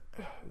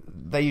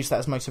they use that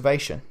as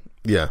motivation.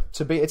 Yeah.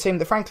 To beat a team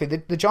that, frankly,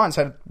 the Giants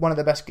had one of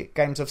the best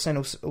games I've seen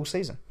all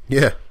season.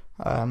 Yeah.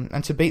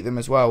 And to beat them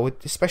as well,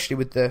 especially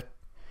with the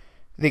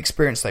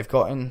experience they've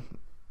got in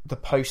the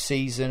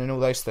postseason and all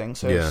those things.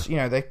 So it's,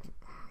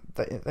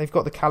 they've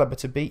got the caliber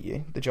to beat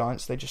you, the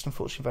Giants. They just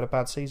unfortunately have had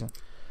a bad season.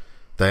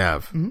 They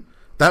have. Mm-hmm.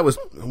 That was,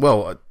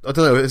 well, I don't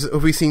know,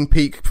 have we seen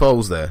peak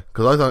Foles there?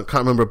 Because I can't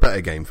remember a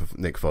better game for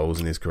Nick Foles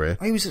in his career.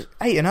 He was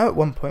 8-0 at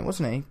one point,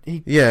 wasn't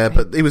he?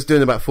 But he was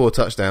doing about 4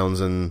 touchdowns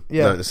and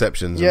no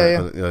interceptions.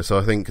 Yeah. So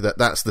I think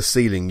that's the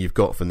ceiling you've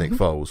got for Nick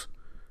Foles.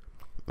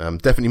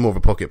 Definitely more of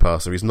a pocket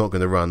passer. He's not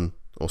going to run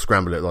or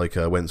scramble it like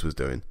Wentz was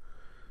doing.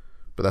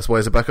 But that's why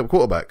he's a backup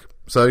quarterback.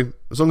 So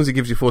as long as he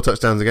gives you 4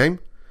 touchdowns a game,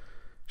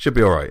 should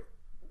be all right.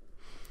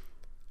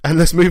 And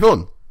let's move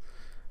on.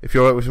 If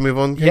you're all right, we should move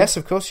on. Kim? Yes,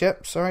 of course.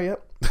 Yep. Sorry.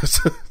 Yep.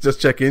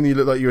 Just check in. You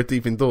look like you were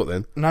deep in thought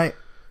then. No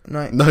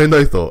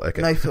thought.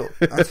 Okay. No thought.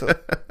 That's all.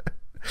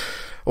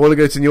 I want to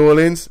go to New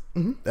Orleans,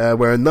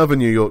 where another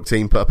New York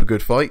team put up a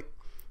good fight,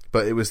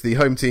 but it was the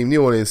home team,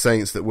 New Orleans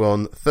Saints, that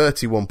won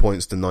 31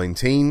 points to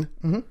 19.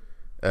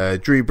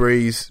 Drew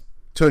Brees,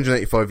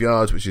 285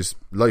 yards, which is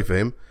low for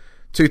him.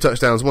 2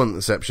 touchdowns, 1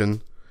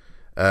 interception.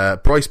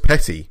 Bryce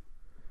Petty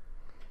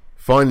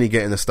finally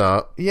getting a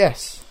start.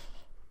 Yes.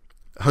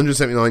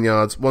 179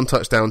 yards, 1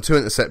 touchdown, 2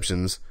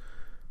 interceptions,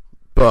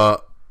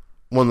 but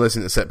one of those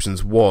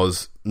interceptions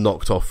was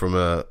knocked off from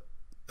a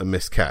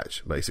missed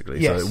catch, basically.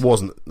 Yes. So it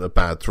wasn't a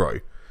bad throw.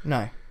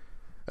 No.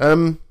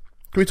 Can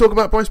we talk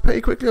about Bryce Petty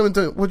quickly? I mean,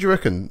 what do you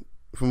reckon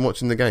from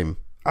watching the game?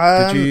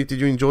 Did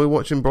you enjoy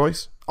watching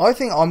Bryce? I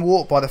think I'm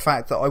warped by the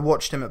fact that I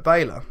watched him at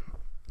Baylor.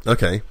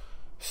 Okay.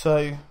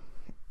 So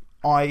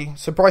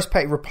Bryce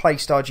Petty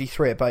replaced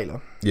RG3 at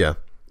Baylor. Yeah.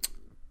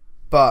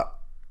 But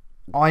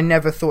I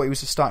never thought he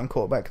was a starting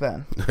quarterback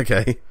then.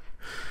 Okay.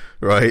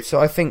 Right. So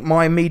I think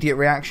my immediate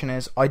reaction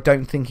is I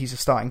don't think he's a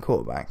starting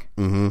quarterback.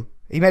 Mm-hmm.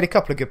 He made a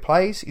couple of good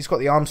plays. He's got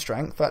the arm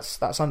strength.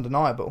 That's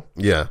undeniable.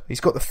 Yeah. He's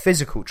got the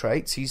physical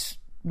traits. He's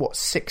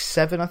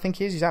 6'7", I think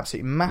he is. He's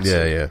absolutely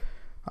massive.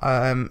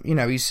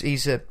 Yeah.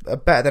 He's a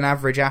better than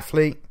average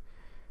athlete.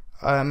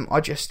 I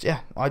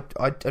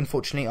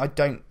unfortunately I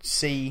don't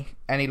see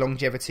any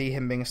longevity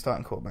him being a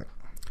starting quarterback.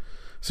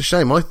 It's a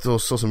shame. I saw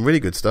some really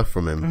good stuff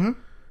from him.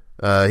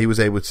 He was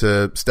able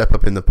to step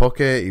up in the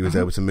pocket. He was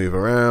able to move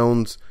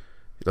around.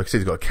 Like I said,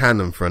 he's got a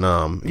cannon for an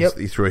arm. Yep.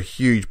 He threw a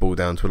huge ball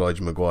down to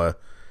Elijah Maguire,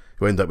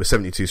 who ended up with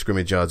 72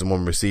 scrimmage yards and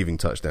 1 receiving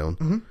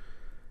touchdown.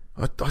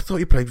 I thought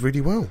he played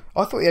really well.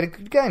 I thought he had a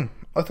good game.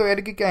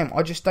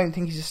 I just don't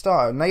think he's a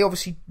starter. And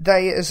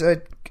they as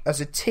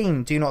a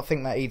team do not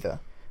think that either,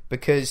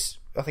 because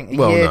I think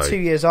 2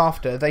 years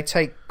after they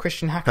take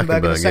Christian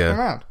Hackenberg in the second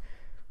round.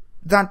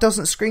 That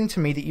doesn't scream to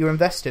me that you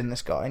invest in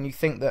this guy and you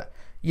think that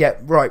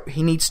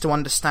he needs to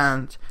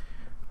understand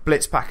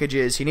blitz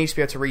packages, he needs to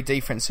be able to read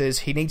defenses,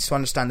 he needs to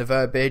understand the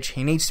verbiage,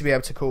 he needs to be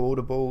able to call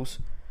audibles.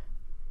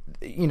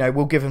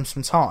 We'll give him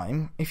some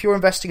time. If you're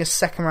investing a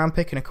second round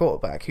pick in a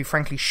quarterback who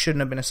frankly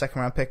shouldn't have been a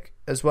second round pick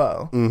as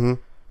well,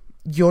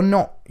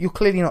 you're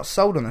clearly not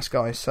sold on this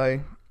guy. So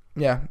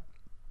yeah,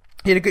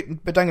 he had a good,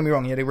 but don't get me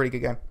wrong, he had a really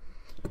good game.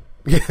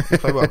 He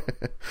played well.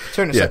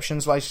 2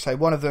 interceptions, like you say,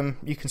 one of them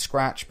you can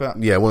scratch, but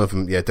one of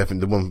them, definitely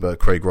the one about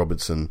Craig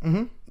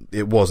Robertson.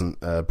 It wasn't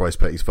Bryce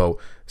Petty's fault.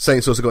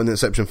 Saints also got an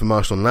interception for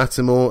Marshawn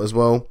Lattimore as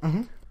well,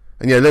 and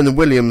Leonard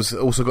Williams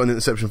also got an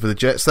interception for the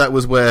Jets. That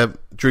was where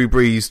Drew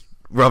Brees,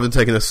 rather than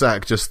taking a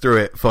sack, just threw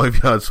it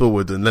 5 yards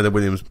forward, and Leonard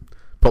Williams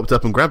popped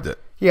up and grabbed it.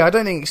 Yeah, I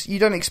don't think you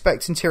don't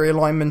expect interior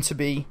linemen to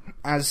be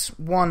as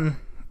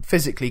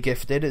physically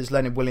gifted as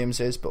Leonard Williams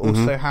is, but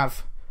also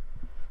have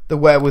the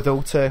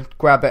wherewithal to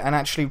grab it and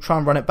actually try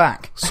and run it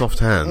back. Soft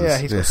hands. Yeah,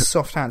 he's got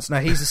soft hands. No,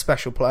 he's a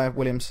special player,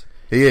 Williams.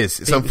 He is.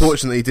 It's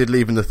unfortunate he did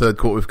leave in the third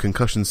quarter with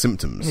concussion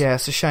symptoms. Yeah,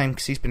 it's a shame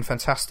because he's been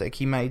fantastic.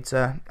 He made,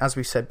 as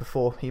we said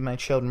before, he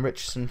made Sheldon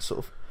Richardson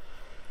sort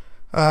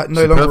of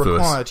no longer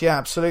required. Yeah,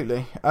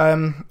 absolutely.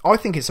 I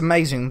think it's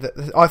amazing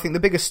I think the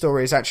biggest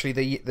story is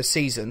actually the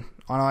season,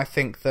 and I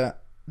think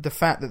that the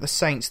fact that the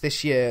Saints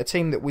this year, a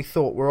team that we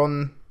thought were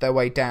on their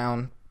way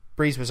down,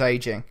 Brees was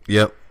aging.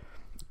 Yep.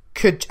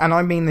 Could, and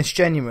I mean this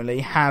genuinely,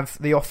 have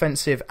the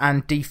offensive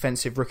and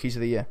defensive rookies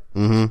of the year.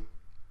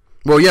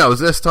 Well,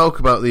 let's talk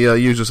about the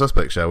usual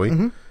suspects, shall we?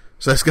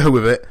 So let's go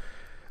with it.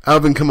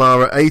 Alvin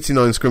Kamara,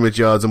 89 scrimmage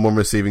yards and 1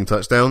 receiving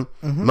touchdown.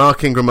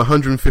 Mark Ingram,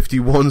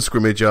 151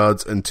 scrimmage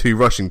yards and 2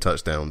 rushing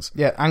touchdowns.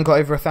 Yeah, and got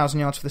over 1,000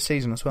 yards for the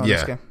season as well in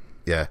this game.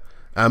 Yeah.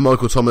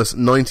 Michael Thomas,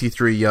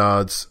 93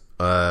 yards,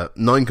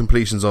 9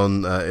 completions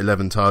on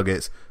 11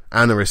 targets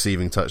and a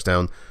receiving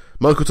touchdown.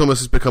 Michael Thomas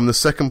has become the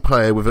second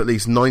player with at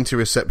least 90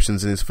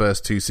 receptions in his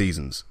first 2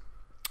 seasons.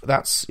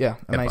 That's,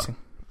 amazing.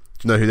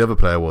 Do you know who the other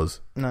player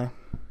was? No.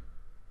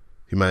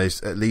 Who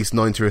managed at least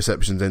 90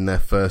 receptions in their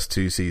first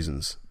 2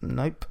 seasons?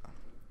 Nope.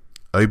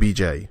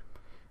 OBJ.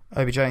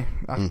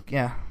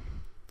 Yeah.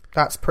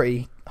 That's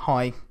pretty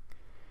high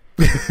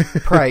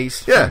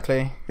praise,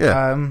 frankly.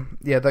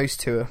 Yeah. Those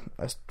two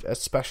are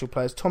special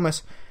players.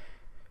 Thomas,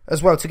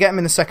 as well, to get him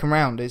in the second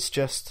round is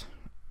just...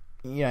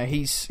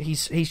 he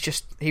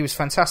was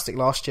fantastic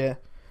last year.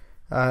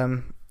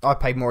 I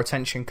paid more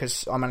attention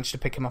because I managed to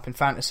pick him up in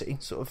fantasy,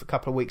 sort of a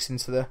couple of weeks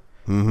into the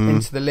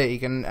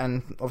league, and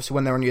obviously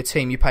when they're on your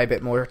team, you pay a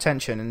bit more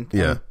attention.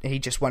 And he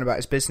just went about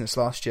his business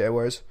last year,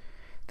 whereas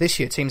this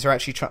year teams are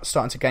actually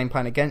starting to game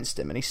plan against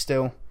him, and he's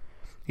still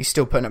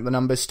putting up the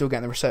numbers, still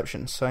getting the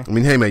receptions. So I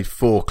mean, he made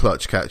 4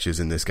 clutch catches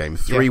in this game.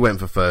 3 went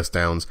for first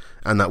downs,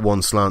 and that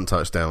 1 slant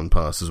touchdown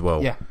pass as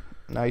well. Yeah,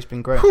 no, he's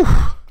been great. Whew.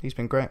 He's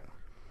been great.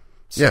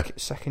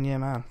 Second year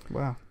man.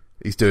 Wow,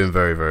 he's doing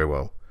very, very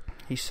well.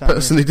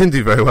 Personally didn't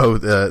do very well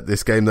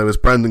this game though was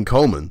Brandon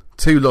Coleman.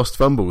 2 lost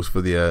fumbles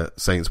for the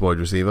Saints wide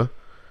receiver.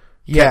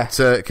 Kept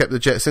the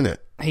Jets in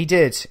it. He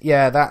did.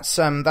 Yeah,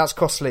 that's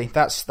costly.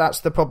 That's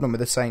the problem with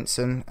the Saints,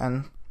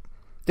 and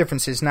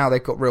difference is now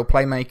they've got real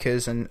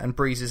playmakers, and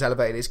Breeze has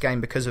elevated his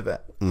game because of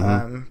it.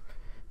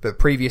 But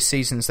previous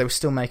seasons they were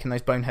still making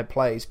those bonehead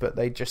plays, but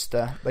they just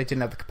they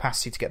didn't have the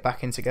capacity to get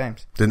back into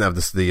games. Didn't have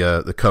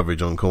the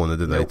coverage on corner,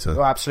 did they?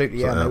 Oh,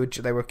 absolutely. Yeah,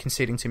 they were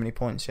conceding too many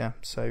points. Yeah,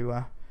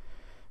 so.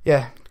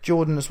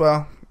 Jordan as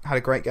well had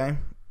a great game.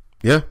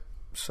 Yeah.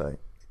 So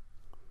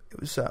it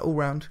was all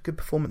round good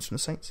performance from the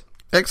Saints.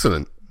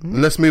 Excellent.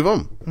 And let's move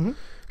on.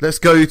 Let's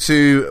go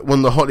to one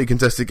of the hotly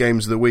contested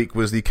games of the week.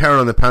 Was the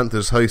Carolina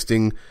Panthers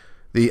hosting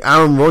the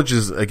Aaron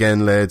Rodgers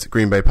again led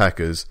Green Bay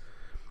Packers,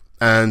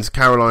 and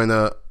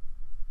Carolina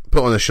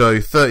put on a show.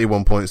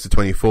 31 points to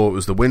 24. It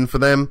was the win for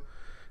them.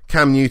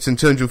 Cam Newton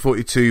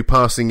 242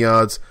 passing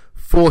yards,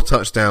 4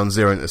 touchdowns,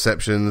 0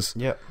 interceptions.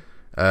 Yep.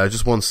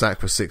 Just 1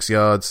 sack for 6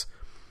 yards.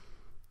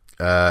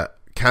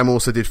 Cam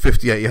also did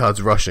 58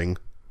 yards rushing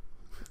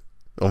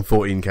on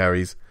 14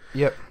 carries.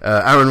 Yep.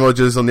 Aaron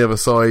Rodgers on the other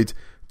side,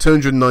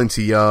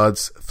 290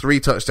 yards, 3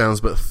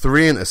 touchdowns, but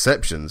 3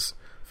 interceptions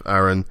for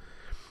Aaron.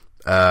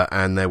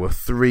 And there were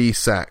 3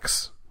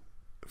 sacks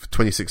for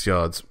 26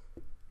 yards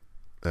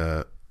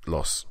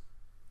loss.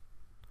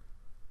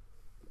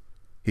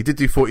 He did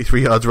do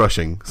 43 yards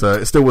rushing, so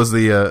it still was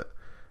the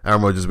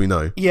Aaron Rodgers we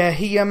know. Yeah,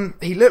 he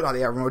looked like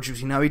the Aaron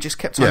Rodgers we know. He just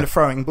kept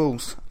underthrowing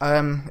balls.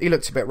 He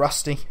looked a bit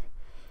rusty.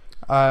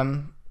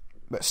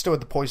 But still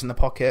had the poise in the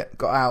pocket,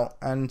 got out,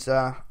 and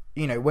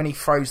when he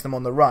throws them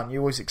on the run, you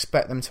always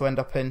expect them to end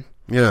up in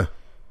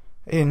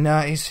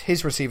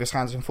his receiver's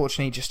hands.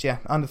 Unfortunately, he just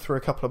underthrew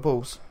a couple of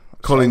balls.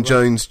 Colin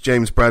Jones,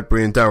 James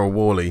Bradbury, and Darryl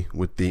Worley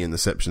with the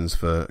interceptions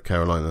for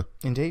Carolina.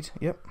 Indeed,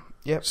 yep.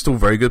 Still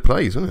very good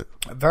plays, wasn't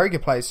it? Very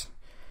good plays.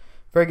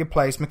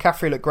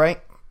 McCaffrey looked great.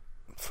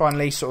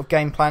 Finally, sort of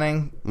game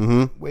planning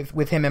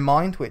with him in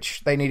mind,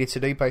 which they needed to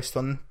do based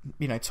on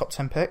top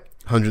 10 pick.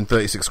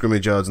 136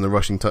 scrimmage yards and a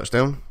rushing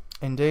touchdown.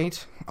 Indeed.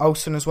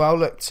 Olsen as well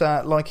looked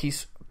like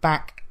he's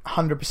back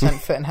 100%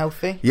 fit and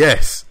healthy.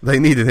 Yes, they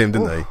needed him,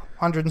 didn't they?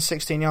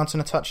 116 yards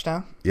and a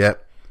touchdown.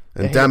 Yep.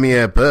 And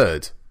Damier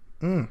Bird.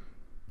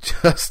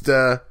 Just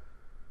 2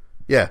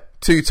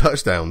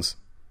 touchdowns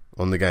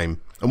on the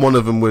game, and one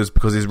of them was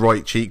because his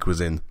right cheek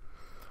was in.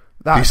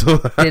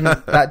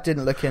 That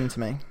didn't look in to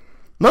me.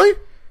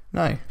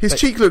 No, his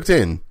cheek looked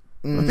in.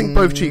 I think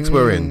both cheeks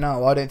were in.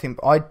 No, I don't think.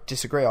 I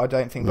disagree. I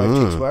don't think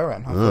both cheeks were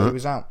in. I thought he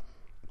was out.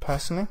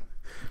 Personally,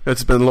 we had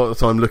to spend a lot of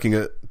time looking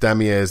at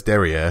Damier's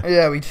derriere.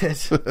 Yeah, we did.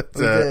 We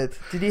did.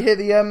 Did you hear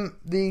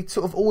the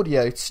sort of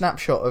audio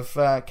snapshot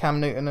of Cam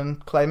Newton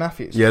and Clay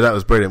Matthews? Yeah, that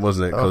was brilliant,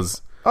 wasn't it?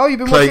 Because you've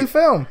been watching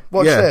film.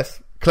 Watch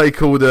this. Clay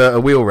called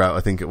a wheel route,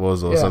 I think it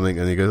was, or something,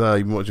 and he goes, "Oh,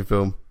 you've been watching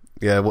film?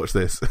 Yeah, watch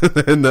this."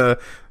 And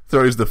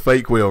throws the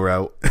fake wheel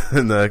route,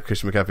 and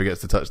Christian McCaffrey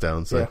gets the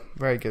touchdown. So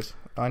very good.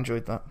 I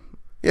enjoyed that.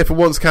 Yeah, for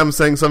once, Cam's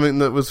saying something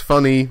that was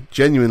funny,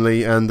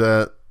 genuinely, and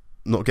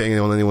not getting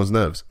on anyone's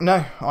nerves.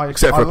 No,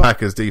 except for a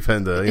Packers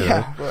defender. You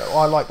know. Well,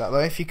 I like that though.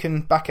 If you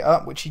can back it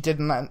up, which he did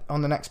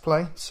on the next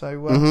play.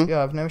 So I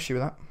have no issue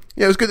with that.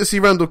 Yeah, it was good to see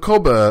Randall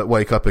Cobb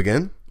wake up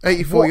again.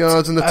 84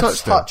 yards and a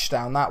touchdown.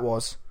 Touchdown that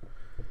was.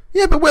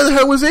 Yeah, but where the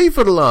hell was he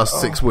for the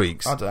last 6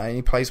 weeks? I don't know.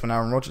 He plays when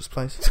Aaron Rodgers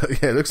plays.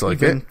 Yeah, it looks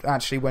like it.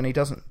 Actually, when he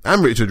doesn't.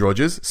 And Richard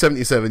Rodgers,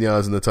 77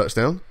 yards and a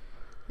touchdown.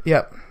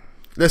 Yep.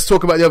 Let's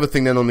talk about the other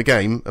thing then on the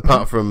game,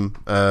 apart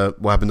from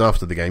what happened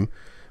after the game.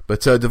 But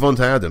Devontae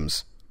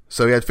Adams.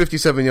 So he had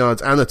 57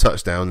 yards and a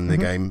touchdown in the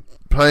game,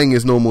 playing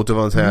his normal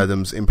Devontae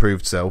Adams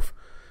improved self.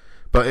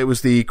 But it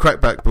was the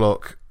crackback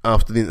block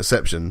after the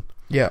interception.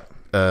 Yeah.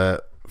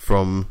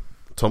 From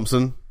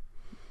Thomas.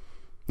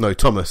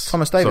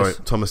 Thomas Davis.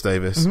 Sorry, Thomas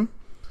Davis.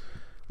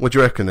 What do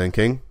you reckon then,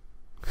 King?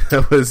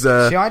 It was. See,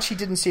 I actually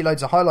didn't see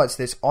loads of highlights of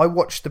this. I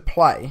watched the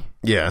play.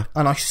 Yeah.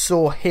 And I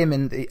saw him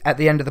at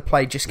the end of the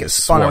play just get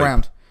spun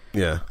around.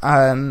 Yeah.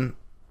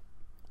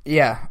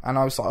 Yeah, and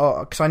I was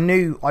like, because I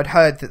knew I'd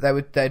heard that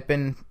there'd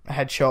been a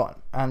headshot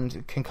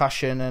and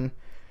concussion, and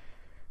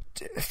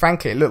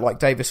frankly, it looked like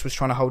Davis was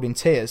trying to hold in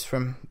tears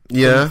from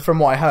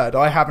what I heard.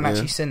 I haven't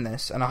actually seen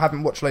this, and I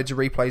haven't watched loads of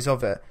replays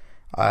of it.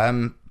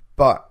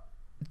 But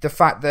the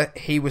fact that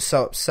he was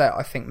so upset,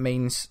 I think,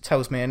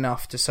 tells me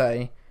enough to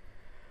say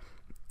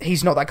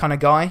he's not that kind of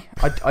guy.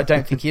 I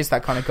don't think he is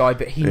that kind of guy,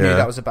 but he knew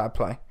that was a bad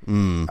play.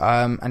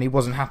 And he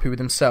wasn't happy with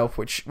himself,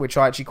 which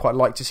I actually quite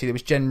like to see. There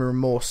was genuine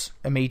remorse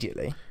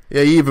immediately.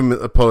 Yeah, he even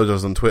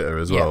apologised on Twitter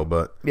as well.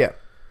 But yeah,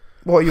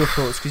 what are your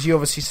thoughts? Because you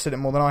obviously said it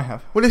more than I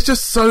have. Well, it's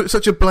just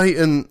such a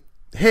blatant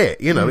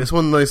hit. You know, it's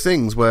one of those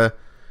things where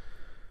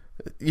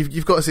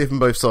you've got to see it from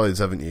both sides,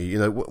 haven't you? You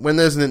know, when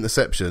there's an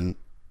interception,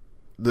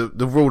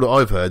 the rule that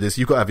I've heard is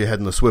you've got to have your head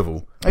on a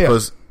swivel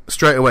because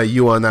straight away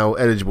you are now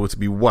eligible to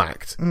be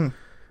whacked.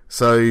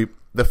 So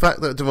the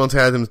fact that Davante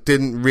Adams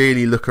didn't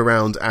really look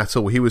around at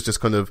all, he was just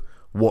kind of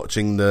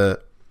watching the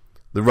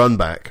run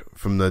back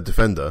from the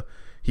defender.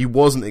 He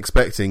wasn't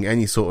expecting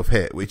any sort of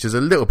hit, which is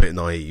a little bit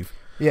naive.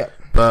 Yeah.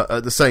 But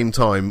at the same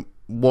time,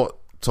 what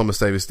Thomas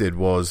Davis did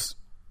was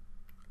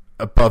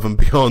above and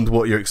beyond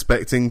what you're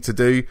expecting to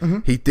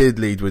do. He did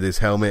lead with his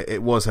helmet.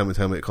 It was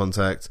helmet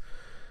contact.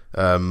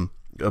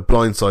 A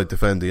blindside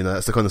defender, you know,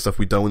 that's the kind of stuff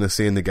we don't want to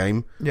see in the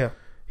game. Yeah.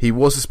 He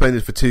was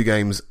suspended for 2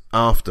 games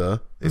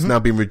after. It's now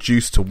been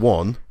reduced to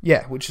 1.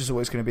 Yeah, which is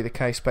always going to be the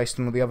case based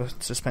on all the other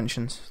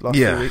suspensions last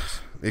few weeks.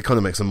 It kind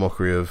of makes a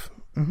mockery of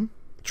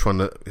trying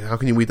to... How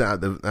can you weed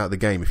that out of the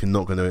game if you're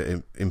not going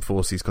to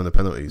enforce these kind of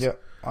penalties? Yeah,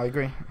 I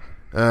agree.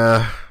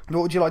 What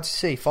would you like to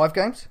see? 5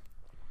 games?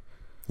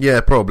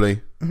 Yeah,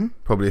 probably.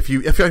 Probably. If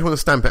you actually want to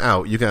stamp it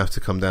out, you're going to have to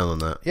come down on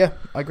that. Yeah,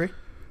 I agree.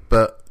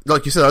 But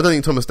like you said, I don't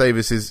think Thomas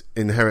Davis is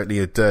inherently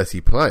a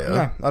dirty player.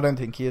 No, I don't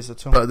think he is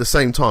at all. But at the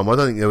same time, I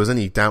don't think there was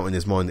any doubt in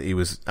his mind that he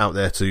was out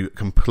there to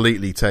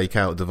completely take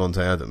out Davante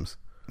Adams.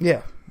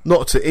 Yeah.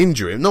 Not to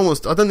injure him. I don't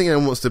think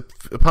anyone wants to,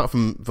 apart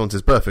from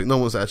Vontae's perfect, no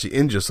one wants to actually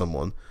injure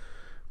someone.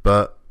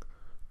 But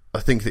I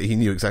think that he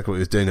knew exactly what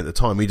he was doing at the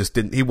time. He just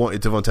didn't. He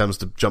wanted Davante Adams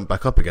to jump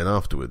back up again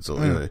afterwards, or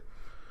you know.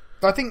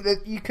 I think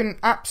that you can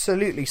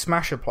absolutely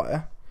smash a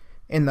player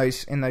in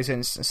those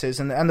instances,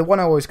 and the one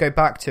I always go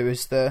back to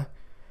is the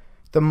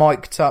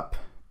mic'd up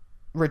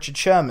Richard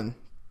Sherman,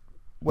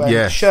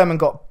 where Sherman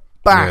got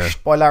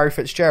bashed by Larry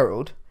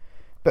Fitzgerald,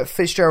 but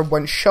Fitzgerald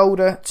went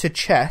shoulder to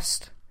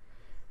chest,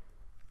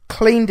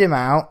 cleaned him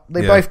out.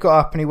 They both got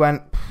up, and he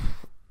went,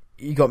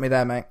 "You got me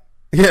there, mate."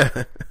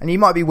 Yeah, and you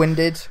might be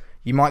winded,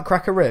 you might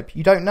crack a rib,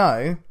 you don't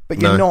know,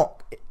 but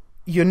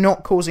you're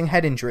not causing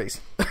head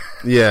injuries.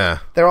 Yeah,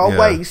 there are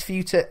ways for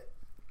you to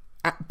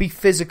be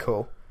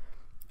physical,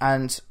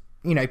 and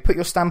you know, put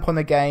your stamp on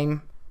the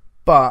game,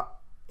 but.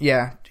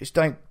 Yeah, just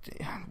don't.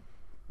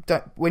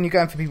 When you're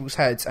going for people's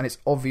heads, and it's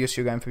obvious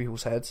you're going for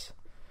people's heads.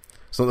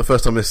 It's not the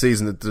first time this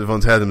season that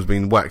Davante Adams has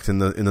been whacked in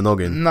the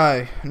noggin.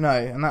 No,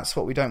 and that's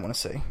what we don't want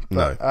to see.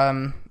 But,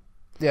 no.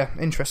 Yeah,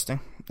 interesting.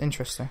 But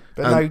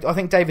no, I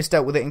think Davis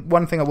dealt with it.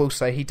 One thing I will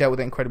say, he dealt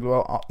with it incredibly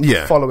well.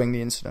 Following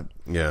the incident.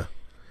 Yeah.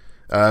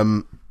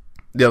 The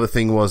other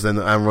thing was then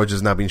that Aaron Rodgers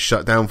has now been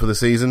shut down for the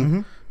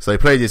season. So he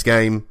played his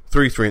game,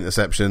 threw 3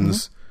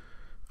 interceptions.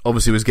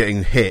 Obviously was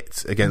getting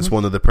hit against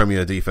one of the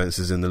premier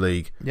defences in the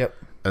league. Yep.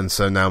 And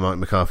so now Mike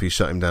McCarthy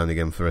shut him down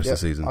again for the rest of the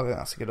season. I think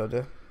that's a good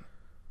idea.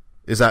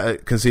 Is that a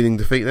conceding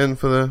defeat then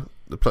for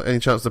any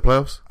chance of the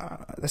playoffs?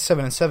 They're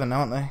 7-7 now,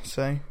 aren't they?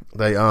 So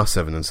they are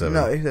 7-7.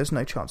 No, there's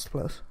no chance of the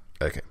playoffs.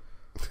 Okay.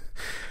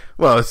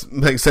 Well, it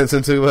makes sense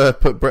then to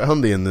put Brett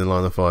Hundley in the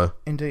line of fire.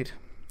 Indeed.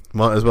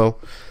 Might as well.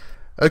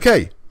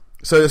 Okay,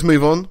 so let's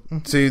move on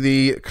to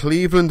the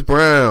Cleveland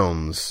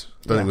Browns.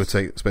 Don't think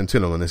we'll spend too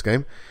long on this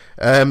game.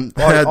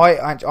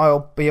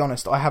 I'll be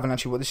honest, I haven't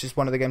actually. This is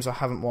one of the games I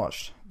haven't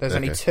watched. There's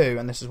only 2,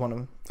 and this is one of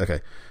them.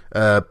 Okay.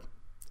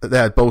 They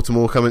had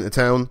Baltimore come into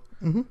town,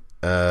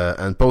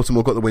 and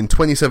Baltimore got the win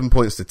 27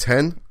 points to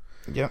 10.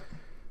 Yep.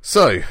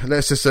 So,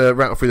 let's just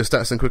rattle through the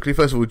stats then quickly.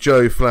 First of all,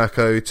 Joe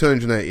Flacco,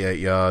 288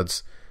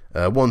 yards,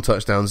 1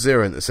 touchdown,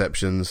 0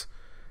 interceptions.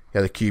 He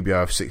had a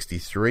QBR of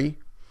 63.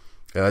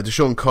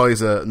 Deshaun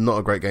Kaiser, not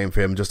a great game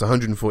for him, just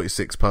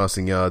 146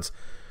 passing yards,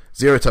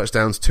 0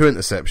 touchdowns, 2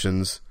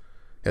 interceptions.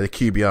 He had a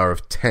QBR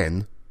of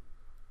 10.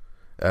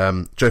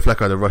 Joe Flacco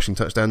had a rushing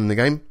touchdown in the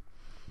game.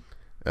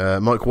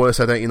 Mike Wallace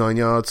had 89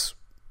 yards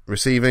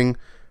receiving.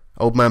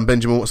 Old man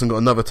Benjamin Watson got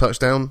another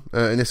touchdown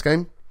in this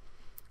game.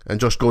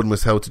 And Josh Gordon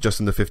was held to just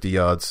under 50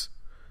 yards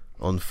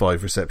on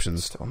 5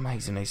 receptions. Still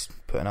amazing he's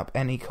putting up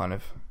any kind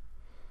of...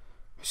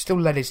 Still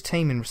led his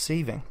team in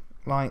receiving.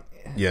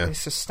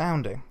 It's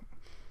astounding.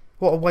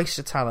 What a waste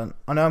of talent.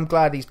 I know I'm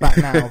glad he's back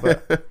now,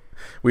 but...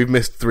 We've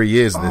missed 3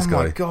 years of this guy.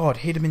 Oh my god,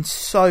 he'd have been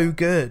so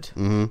good.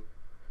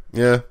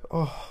 Yeah.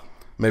 Oh.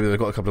 Maybe they've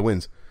got a couple of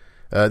wins.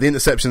 The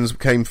interceptions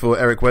came for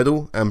Eric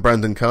Weddle and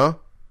Brandon Carr.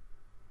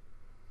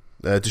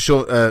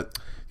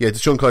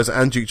 Deshaun Kaiser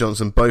and Duke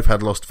Johnson both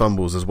had lost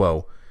fumbles as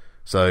well.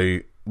 So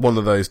one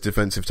of those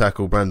defensive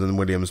tackle, Brandon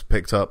Williams,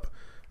 picked up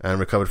and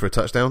recovered for a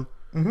touchdown.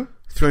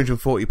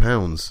 340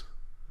 pounds.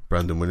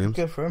 Brandon Williams.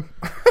 Good for him.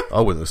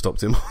 I wouldn't have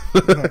stopped him.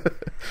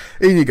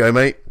 In you go,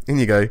 mate. In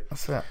you go.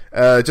 That's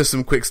it. Just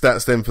some quick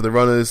stats then for the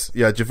runners.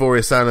 Yeah,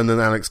 Javorius Allen and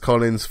Alex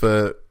Collins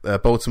for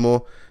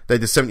Baltimore. They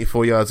did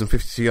 74 yards and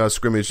 52 yards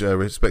scrimmage,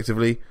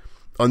 respectively.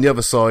 On the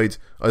other side,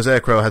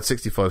 Isaiah Crowell had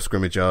 65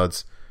 scrimmage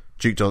yards.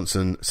 Duke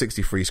Johnson,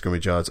 63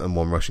 scrimmage yards and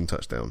 1 rushing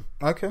touchdown.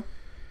 Okay.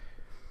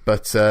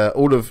 But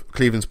all of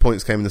Cleveland's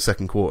points came in the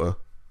second quarter.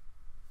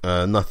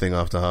 Nothing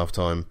after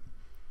half-time.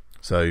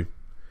 So...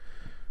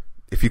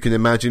 If you can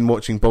imagine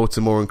watching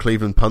Baltimore and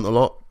Cleveland punt a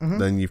lot,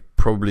 then you've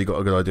probably got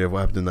a good idea of what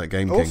happened in that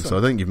game, King. So I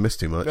don't think you've missed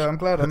too much. Yeah, I'm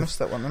glad I missed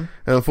that one then.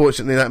 And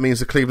unfortunately, that means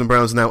the Cleveland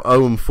Browns are now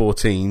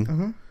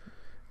 0-14.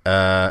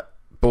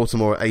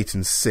 Baltimore are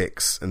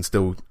 8-6 and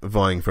still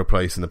vying for a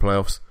place in the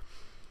playoffs.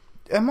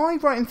 Am I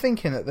right in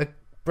thinking that the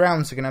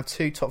Browns are going to have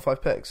 2 top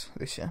 5 picks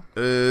this year?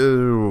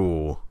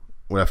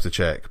 We'll have to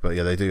check, but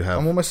yeah, they do have.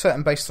 I'm almost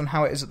certain, based on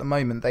how it is at the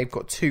moment, they've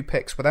got 2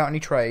 picks without any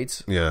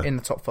trades in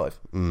the top 5.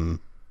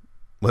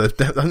 Well, I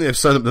think they've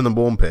signed up the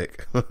number 1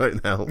 pick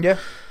right now. Yeah,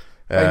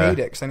 they need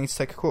it because they need to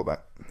take a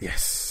quarterback.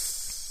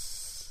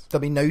 Yes.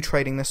 There'll be no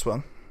trading this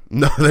one.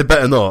 No, they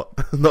better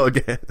not. Not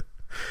again.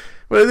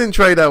 Well, they didn't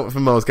trade out for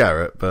Myles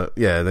Garrett, but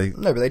yeah, No,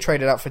 but they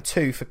traded out for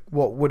 2 for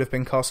what would have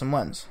been Carson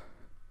Wentz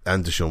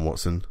and Deshaun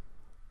Watson.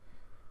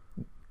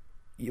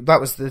 That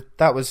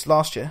was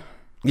last year.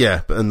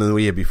 Yeah, but and the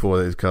year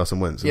before it was Carson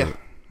Wentz. Yeah.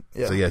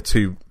 So yeah,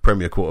 2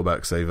 premier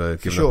quarterbacks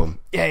they've given up on.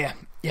 Yeah.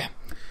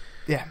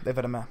 They've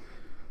had a man.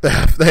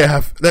 They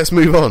have. Let's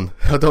move on.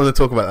 I don't want to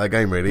talk about that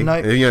game really. No,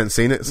 you haven't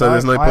seen it, so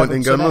there's no point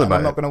in going on about it.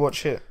 I'm not going to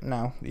watch it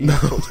now. You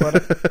talked about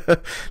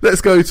it.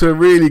 Let's go to a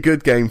really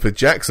good game for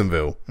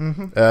Jacksonville.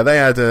 They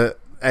had a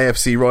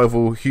AFC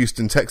rival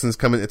Houston Texans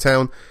come into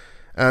town,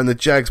 and the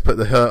Jags put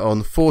the hurt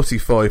on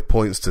 45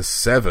 points to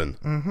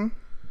 7.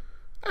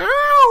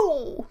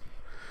 Ow!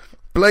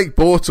 Blake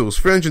Bortles,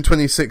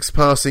 326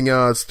 passing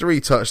yards, 3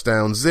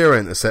 touchdowns,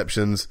 0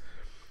 interceptions.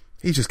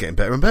 He's just getting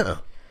better and better.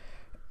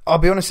 I'll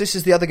be honest, this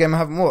is the other game I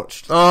haven't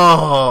watched. So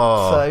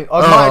I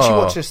might actually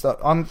watch this stuff.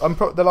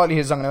 The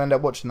likelihood is I'm going to end up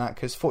watching that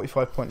because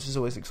 45 points is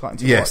always exciting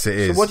to watch. Yes, it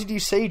is. So what did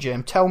you see,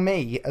 Jim? Tell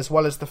me as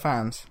well as the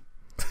fans.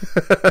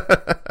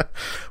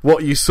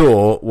 What you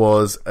saw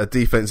was a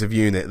defensive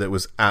unit that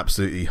was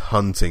absolutely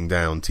hunting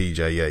down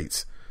TJ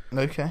Yates.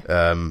 Okay.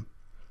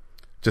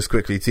 Just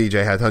quickly,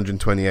 TJ had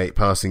 128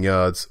 passing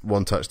yards,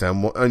 1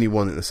 touchdown, only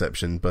 1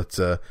 interception, but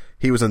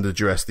he was under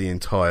duress the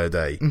entire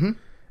day.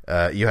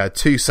 You had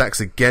 2 sacks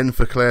again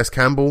for Calais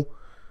Campbell,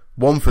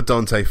 1 for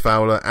Dante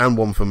Fowler, and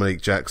 1 for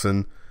Malik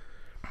Jackson.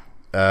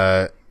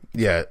 This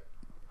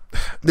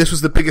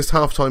was the biggest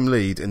halftime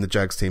lead in the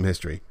Jags team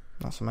history.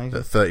 That's amazing.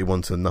 At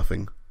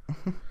 31-0.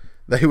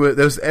 There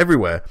was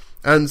everywhere,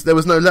 and there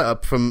was no let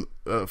up from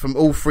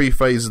all 3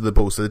 phases of the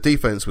ball. So the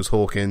defense was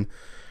hawking.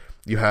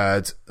 You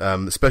had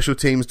the special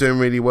teams doing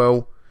really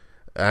well,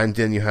 and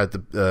then you had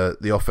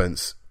the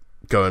offense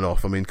going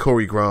off. I mean,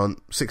 Corey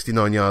Grant,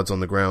 69 yards on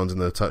the ground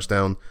and a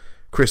touchdown.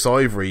 Chris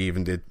Ivory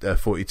even did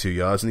 42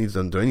 yards, and he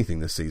doesn't do anything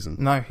this season.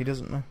 No, he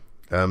doesn't. No.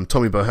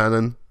 Tommy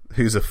Bohannon,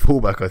 who's a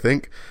fullback, I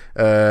think,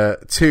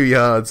 2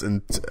 yards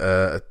and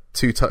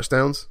 2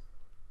 touchdowns.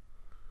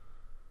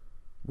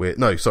 2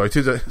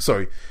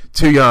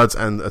 yards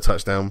and a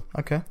touchdown.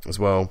 Okay. As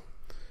well.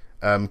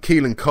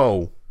 Keelan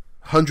Cole,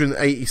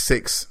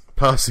 186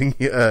 passing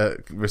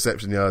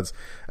reception yards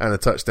and a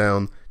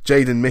touchdown.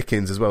 Jaden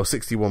Mickens as well,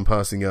 61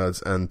 passing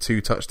yards and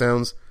 2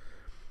 touchdowns.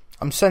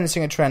 I'm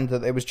sensing a trend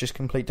that it was just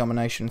complete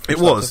domination. It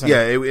was,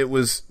 yeah. It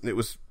was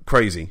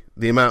crazy.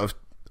 The amount of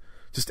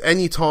just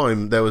any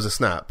time there was a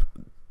snap,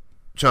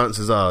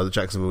 chances are the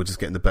Jacksonville were just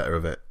getting the better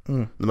of it.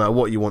 No matter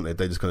what you wanted,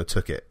 they just kind of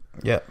took it.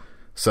 Yeah.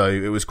 So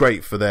it was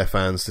great for their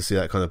fans to see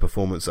that kind of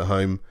performance at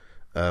home,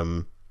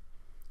 and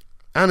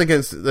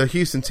against the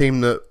Houston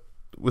team that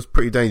was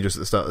pretty dangerous at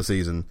the start of the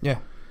season. Yeah.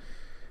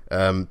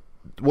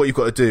 What you've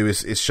got to do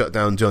is shut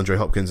down DeAndre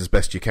Hopkins as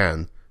best you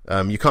can.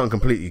 You can't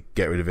completely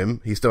get rid of him.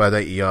 He still had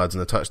 80 yards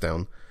and a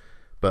touchdown,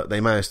 but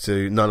they managed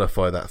to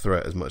nullify that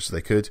threat as much as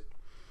they could.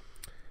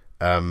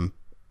 And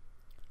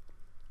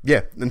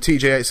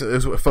TJ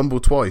Yates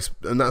fumbled twice,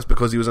 and that's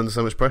because he was under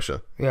so much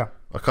pressure. Yeah.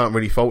 I can't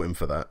really fault him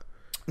for that.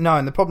 No,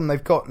 and the problem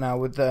they've got now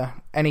with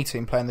any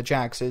team playing the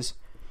Jags is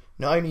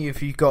not only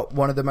have you got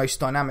one of the most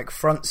dynamic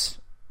fronts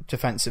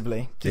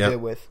defensively to deal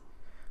with,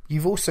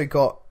 you've also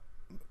got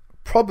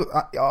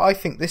I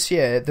think this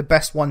year the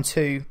best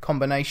 1-2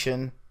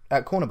 combination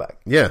at cornerback.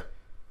 Yeah.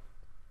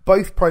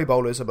 Both Pro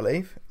Bowlers, I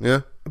believe.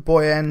 Yeah.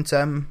 Boy and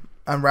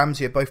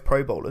Ramsey are both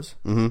Pro Bowlers.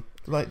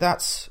 Like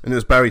that's. And it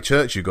was Barry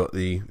Church who got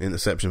the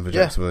interception for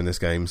Jacksonville in this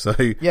game. So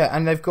yeah,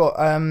 and they've got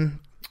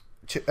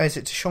is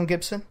it Deshaun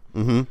Gibson?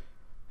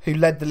 Who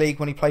led the league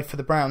when he played for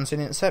the Browns in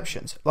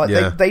interceptions.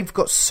 Like they've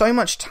got so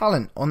much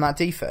talent on that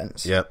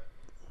defense. Yeah.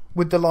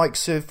 With the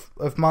likes of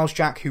Myles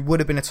Jack, who would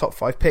have been a top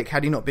 5 pick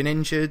had he not been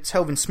injured.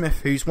 Telvin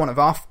Smith, who's one of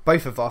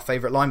both of our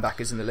favourite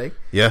linebackers in the league.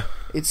 Yeah.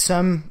 It's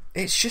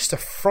just a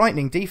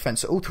frightening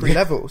defense at all 3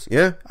 levels.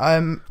 Yeah. I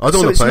don't want to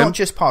play him. It's not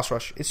just pass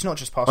rush. I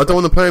don't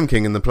want to play him,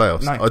 King, in the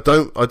playoffs. No. I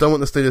don't want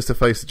the Steelers to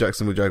face the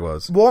Jacksonville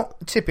Jaguars.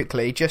 What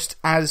typically, just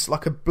as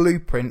like a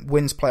blueprint,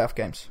 wins playoff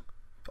games?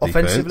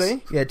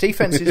 Offensively? Yeah,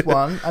 defense is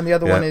one, and the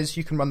other one is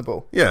you can run the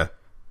ball. Yeah.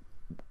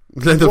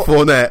 Leonard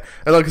Fournette.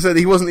 And like I said,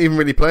 he wasn't even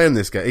really playing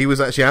this game. He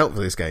was actually out for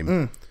this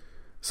game.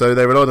 So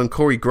they relied on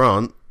Corey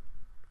Grant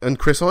and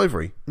Chris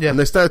Ivory. Yeah. And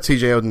they still had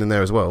TJ Elden in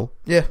there as well.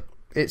 Yeah.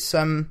 It's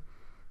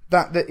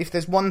that if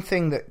there's one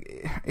thing that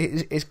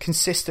is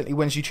consistently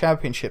wins you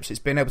championships, it's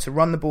being able to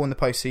run the ball in the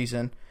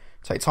postseason,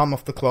 take time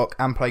off the clock,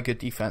 and play good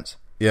defense.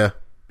 Yeah.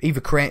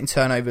 Either creating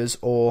turnovers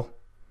or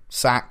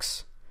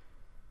sacks.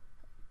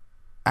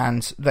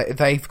 and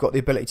they've got the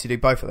ability to do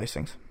both of those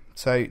things.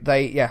 So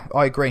I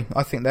agree.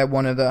 I think they're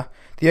one of the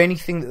only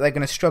thing that they're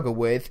going to struggle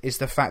with is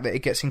the fact that it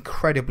gets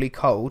incredibly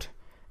cold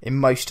in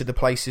most of the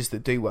places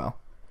that do well.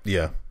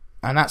 Yeah.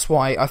 And that's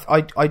why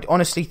I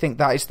honestly think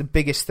that is the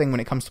biggest thing when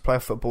it comes to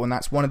playoff football, and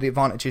that's one of the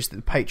advantages that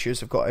the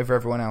Patriots have got over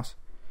everyone else.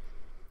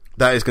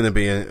 That is going to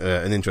be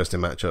an interesting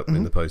matchup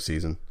in the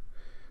postseason.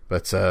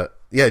 But,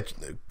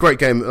 great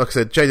game. Like I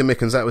said, Jaden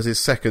Mickens, that was his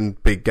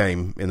second big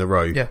game in a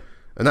row. Yeah.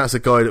 And that's a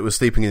guy that was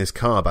sleeping in his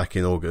car back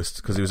in August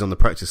because he was on the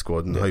practice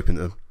squad and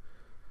hoping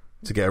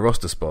to get a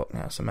roster spot.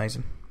 Yeah, that's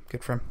amazing.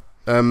 Good for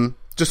him.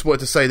 Just wanted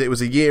to say that it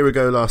was a year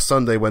ago last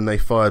Sunday when they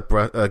fired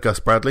Gus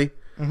Bradley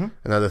and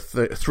had a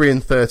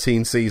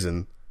 3-13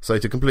 season. So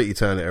to completely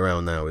turn it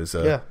around now is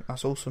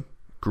that's awesome.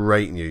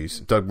 Great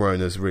news. Doug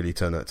Marona's really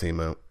turned that team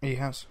out. He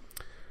has.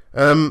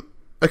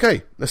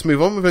 Okay, let's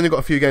move on. We've only got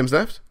a few games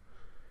left.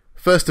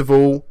 First of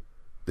all,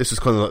 this was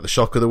kind of like the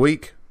shock of the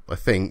week, I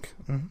think.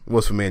 It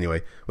was for me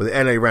anyway. Well,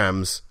 the LA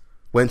Rams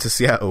went to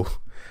Seattle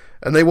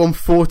and they won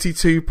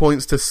 42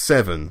 points to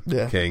 7,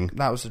 King.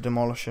 That was a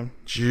demolition.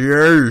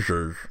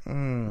 Jesus.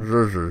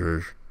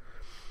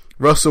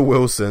 Russell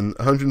Wilson,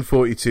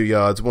 142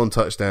 yards, 1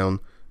 touchdown,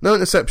 no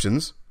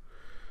interceptions.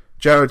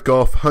 Jared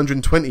Goff,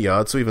 120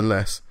 yards, so even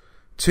less.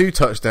 2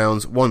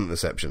 touchdowns, 1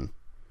 interception.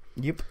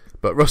 Yep.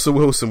 But Russell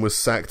Wilson was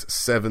sacked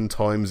 7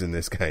 times in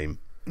this game.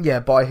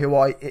 Yeah, by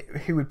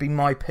who would be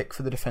my pick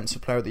for the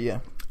Defensive Player of the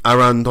Year.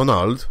 Aaron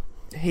Donald.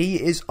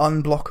 He is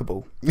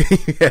unblockable.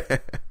 Yeah.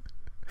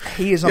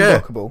 He is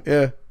unblockable.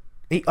 Yeah.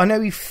 I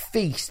know he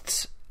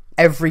feasts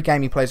every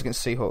game he plays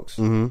against the Seahawks.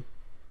 Mm-hmm.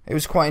 It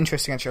was quite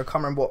interesting, actually. I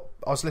can't remember what...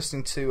 I was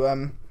listening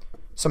to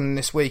something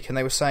this week, and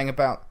they were saying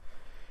about...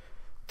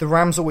 The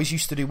Rams always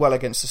used to do well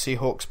against the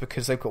Seahawks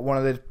because they've got one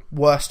of the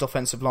worst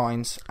offensive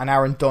lines, and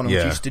Aaron Donald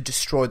used to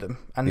destroy them.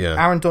 And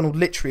Aaron Donald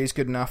literally is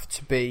good enough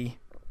to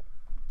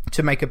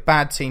make a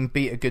bad team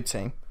beat a good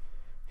team.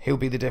 He'll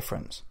be the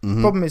difference.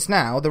 Problem is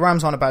now, the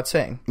Rams aren't a bad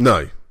team.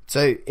 No.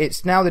 So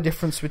it's now the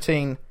difference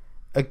between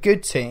a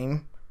good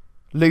team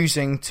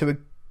losing to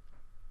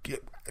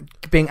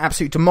being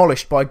absolutely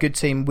demolished by a good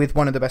team with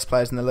one of the best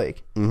players in the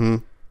league. Mm-hmm.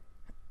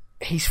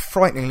 He's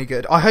frighteningly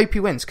good. I hope he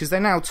wins because they're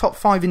now top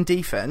 5 in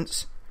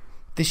defense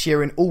this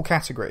year in all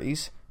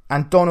categories.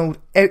 And Donald,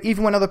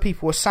 even when other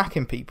people were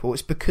sacking people,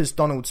 it's because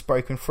Donald's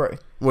broken through.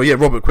 Well, yeah,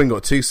 Robert Quinn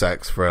got 2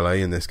 sacks for LA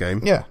in this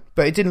game. Yeah,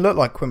 but it didn't look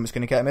like Quinn was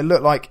going to get him. It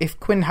looked like if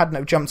Quinn hadn't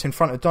have jumped in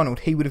front of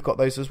Donald, he would have got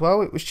those as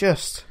well. It was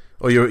just...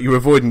 Or you're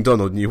avoiding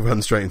Donald and you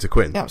run straight into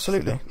Quinn. Yeah,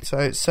 absolutely. So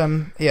it's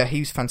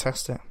he's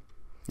fantastic.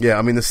 Yeah,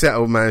 I mean, the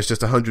Seattle managed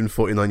just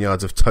 149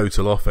 yards of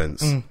total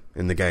offense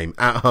in the game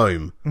at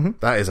home.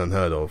 That is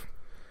unheard of.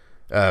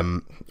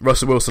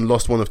 Russell Wilson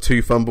lost one of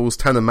 2 fumbles.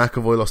 Tanner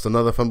McAvoy lost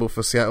another fumble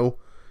for Seattle.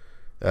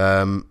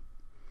 It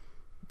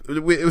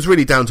was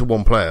really down to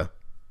one player,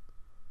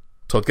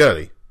 Todd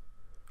Gurley.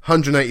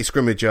 180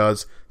 scrimmage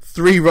yards,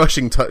 3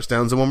 rushing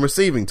touchdowns and 1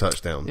 receiving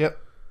touchdown.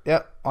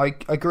 Yep, I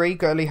agree.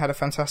 Gurley had a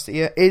fantastic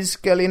year. Is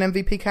Gurley an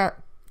MVP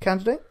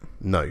candidate?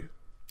 No.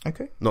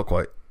 Okay. Not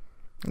quite.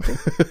 Okay.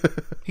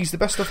 He's the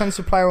best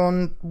offensive player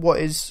on what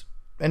is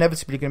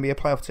inevitably going to be a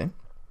playoff team.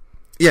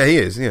 Yeah, he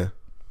is, yeah.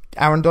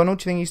 Aaron Donald,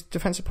 do you think he's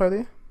defensive player of the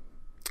year?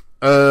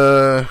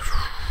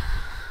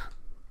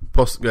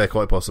 Yeah,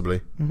 quite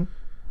possibly. Him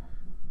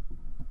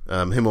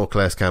or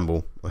Claire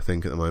Campbell, I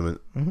think, at the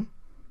moment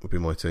would be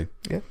my 2.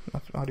 Yeah,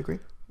 I'd agree.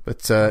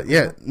 But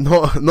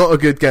not a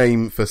good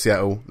game for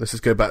Seattle. Let's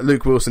just go back.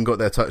 Luke Wilson got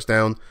their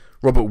touchdown.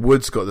 Robert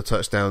Woods got the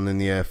touchdown in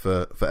the air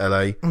for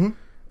LA.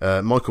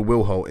 Michael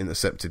Wilholt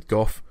intercepted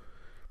Goff.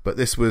 But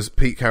this was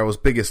Pete Carroll's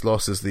biggest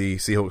loss as the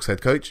Seahawks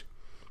head coach.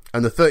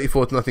 And the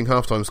 34-0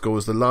 halftime score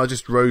was the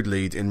largest road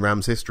lead in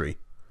Rams history.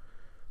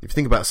 If you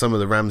think about some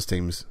of the Rams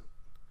teams,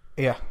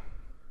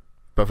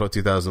 Buffalo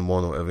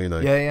 2001 or whatever, you know.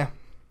 Yeah.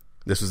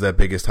 This was their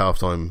biggest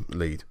halftime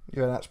lead.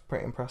 Yeah, that's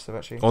pretty impressive,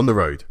 actually. On the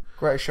road.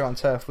 Great show on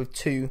turf with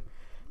 2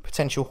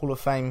 potential Hall of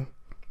Fame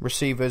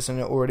receivers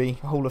and already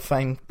Hall of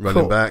Fame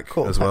running back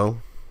as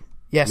well.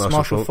 Yes,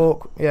 Marshall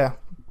Faulk. Yeah,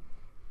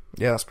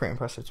 that's pretty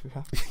impressive, to be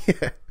fair.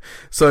 Yeah.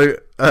 So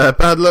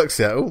bad luck,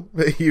 Seattle.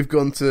 You've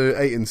gone to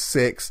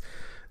 8-6.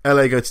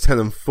 LA go to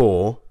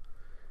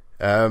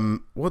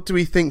 10-4. What do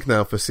we think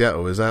now for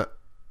Seattle?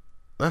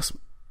 That's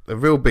a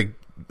real big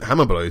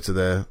hammer blow to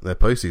their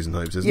postseason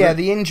hopes, isn't it? Yeah,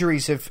 the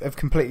injuries have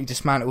completely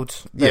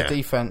dismantled their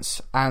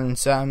defense and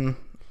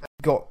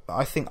got,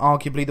 I think,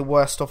 arguably the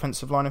worst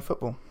offensive line in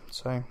football.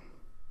 So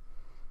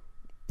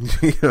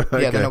okay.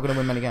 Yeah, they're not going to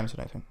win many games, I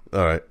don't think.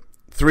 All right.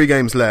 3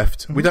 games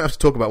left. We don't have to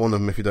talk about one of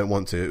them if you don't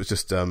want to. It was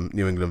just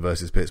New England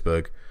versus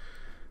Pittsburgh.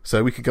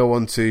 So we could go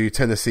on to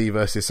Tennessee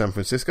versus San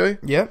Francisco.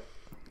 Yeah.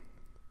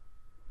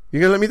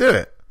 You're going to let me do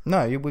it?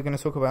 No, we're going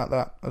to talk about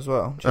that as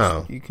well.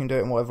 You can do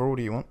it in whatever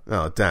order you want.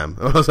 Oh, damn.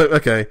 I was like,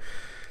 okay,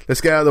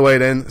 let's get out of the way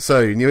then.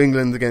 So, New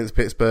England against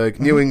Pittsburgh.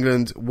 New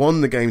England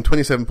won the game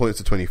 27 points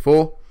to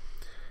 24.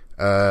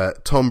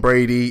 Tom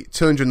Brady,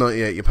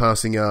 298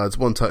 passing yards,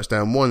 1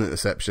 touchdown, 1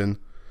 interception.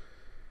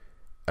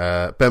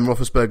 Ben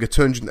Roethlisberger,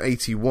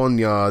 281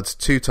 yards,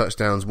 2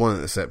 touchdowns, 1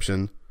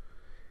 interception.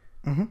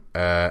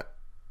 Rob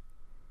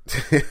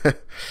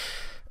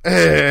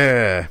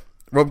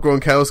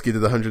Gronkowski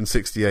did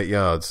 168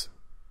 yards.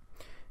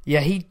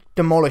 Yeah, he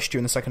demolished you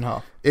in the second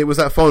half. It was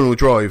that final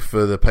drive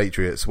for the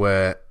Patriots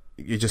where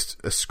you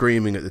just are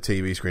screaming at the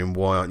TV screen,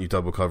 why aren't you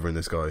double covering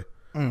this guy?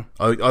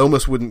 I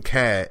almost wouldn't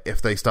care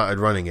if they started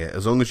running it,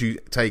 as long as you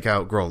take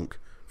out Gronk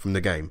from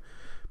the game.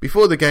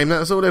 Before the game,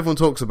 that's all everyone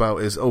talks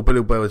about is, Bill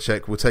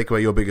Belichick will take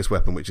away your biggest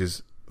weapon, which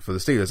is, for the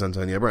Steelers,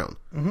 Antonio Brown.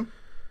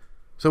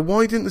 So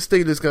why didn't the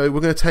Steelers go,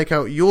 we're going to take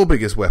out your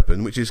biggest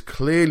weapon, which is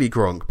clearly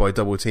Gronk, by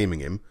double-teaming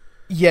him.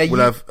 Yeah, we'll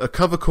have a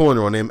cover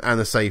corner on him and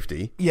a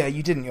safety. Yeah,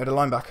 you didn't. You had a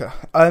linebacker.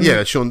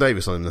 Yeah, Sean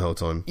Davis on him the whole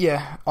time.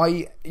 Yeah,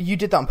 you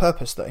did that on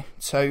purpose, though.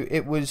 So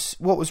it was,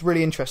 what was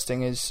really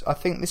interesting is, I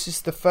think this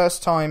is the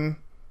first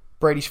time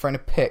Brady's thrown a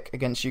pick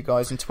against you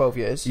guys in 12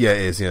 years. Yeah,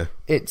 it is, yeah.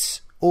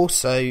 It's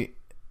also,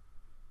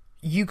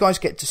 you guys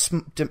get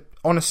to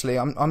honestly,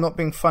 I'm not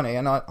being funny,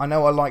 and I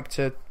know I like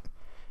to...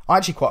 I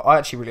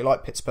actually really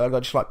like Pittsburgh. I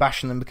just like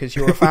bashing them because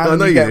you're a fan. I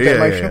know and you you, get a bit yeah,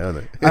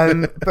 emotional. I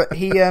know.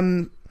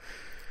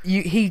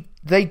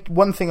 But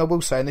one thing I will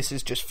say, and this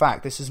is just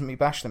fact, this isn't me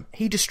bashing them,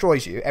 he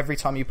destroys you every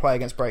time you play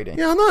against Brady.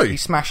 Yeah, I know. He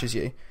smashes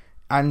you.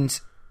 And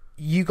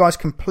you guys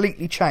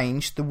completely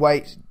changed the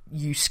way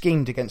you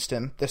schemed against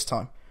him this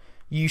time.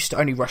 You used to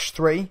only rush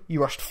 3,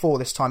 you rushed 4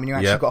 this time, and you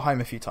actually got home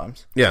a few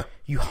times. Yeah.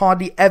 You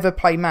hardly ever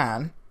play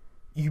man.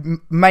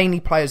 You mainly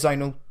play a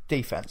zonal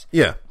defense.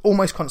 Yeah.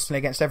 Almost constantly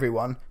against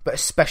everyone, but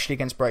especially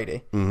against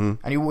Brady. And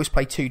you always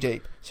play too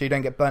deep, so you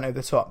don't get burnt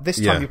over the top. This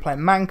time you're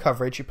playing man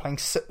coverage, you're playing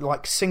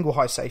like single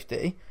high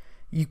safety.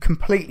 You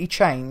completely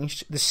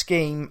changed the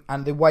scheme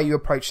and the way you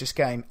approach this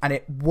game, and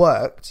it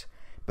worked.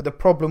 But the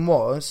problem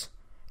was,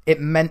 it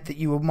meant that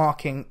you were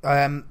marking,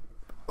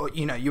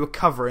 you were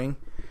covering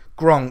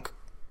Gronk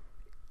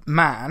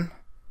man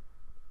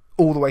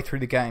all the way through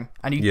the game,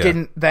 and you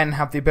didn't then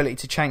have the ability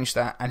to change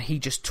that, and he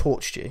just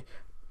torched you.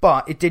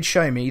 But it did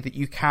show me that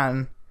you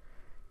can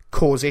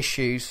cause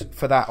issues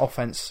for that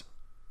offense,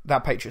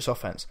 that Patriots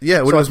offense. Yeah,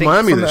 well, so it was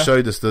Miami that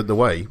showed us the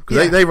way,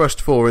 because they rushed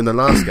 4 in the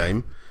last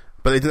game.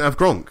 But they didn't have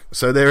Gronk,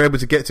 so they were able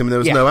to get to him, and there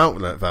was no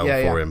outlet valve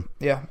for him.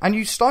 Yeah, and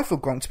you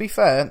stifled Gronk, to be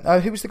fair.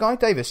 Who was the guy?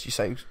 Davis, you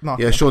say?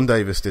 Marking. Yeah, Sean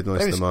Davis did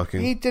the marking.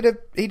 He did a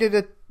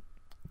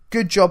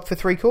good job for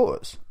 3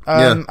 quarters.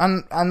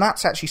 And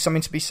that's actually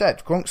something to be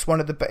said. Gronk's one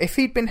of the if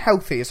he'd been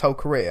healthy his whole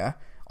career,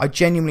 I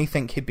genuinely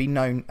think he'd be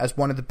known as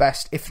one of the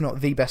best, if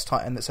not the best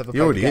tight end that's ever played.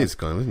 He already is,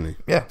 kind of, isn't he?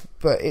 Yeah,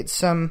 but it's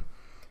so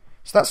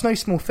that's no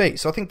small feat.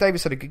 So I think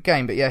Davis had a good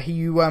game, but yeah,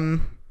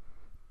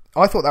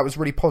 I thought that was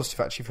really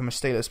positive, actually, from a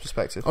Steelers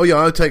perspective. Oh, yeah,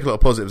 I would take a lot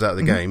of positives out of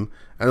the game.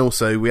 And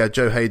also, we had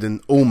Joe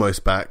Hayden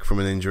almost back from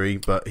an injury,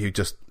 but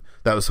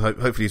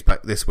hopefully he's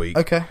back this week.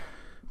 Okay.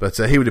 But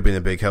he would have been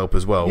a big help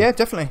as well. Yeah,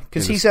 definitely.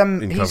 Because he's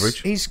not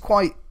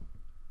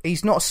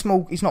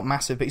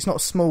massive, but he's not a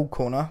small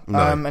corner. No.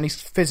 And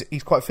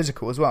he's quite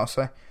physical as well.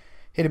 So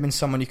he'd have been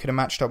someone you could have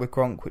matched up with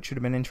Gronk, which would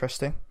have been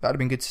interesting. That would have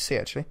been good to see,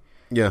 actually.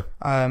 Yeah.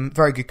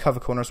 Very good cover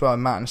corner as well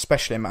in man,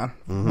 especially in man.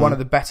 One of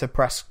the better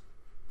press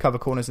cover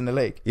corners in the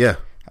league. Yeah.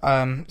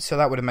 So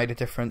that would have made a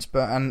difference.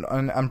 But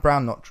and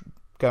Brown not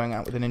going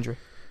out with an injury.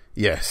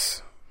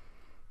 Yes.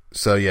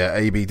 So yeah,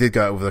 AB did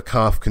go out with a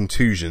calf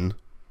contusion.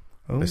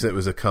 They said it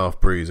was a calf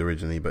bruise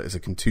originally, but it's a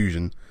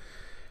contusion.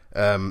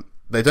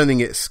 They don't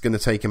think it's going to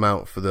take him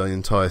out for the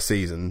entire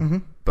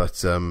season,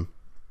 but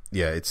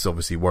it's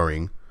obviously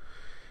worrying.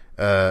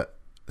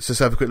 Let's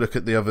just have a quick look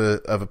at the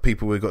other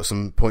people. We've got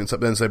some points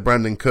up there. So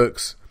Brandon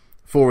Cooks,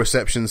 4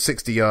 receptions,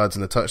 60 yards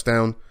and a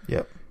touchdown.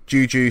 Yep.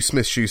 Juju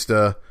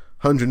Smith-Schuster,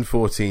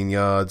 114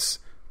 yards,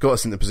 got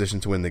us in the position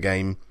to win the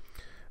game.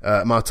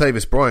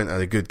 Martavis Bryant had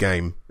a good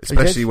game,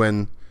 especially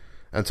when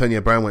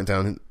Antonio Brown went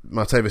down.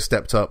 Martavis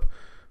stepped up,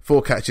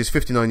 4 catches,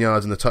 59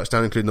 yards and a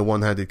touchdown, including the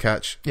one-handed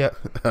catch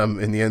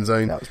in the end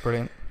zone. That was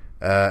brilliant.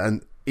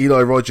 And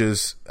Eli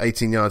Rogers,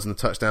 18 yards and a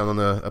touchdown on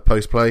a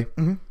post play.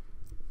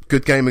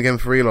 Good game again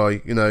for Eli.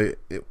 I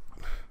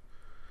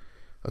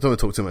don't want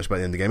to talk too much about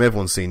the end of the game.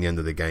 Everyone's seen the end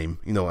of the game.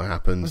 You know what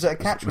happened. Was it a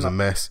catch? It was a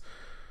mess.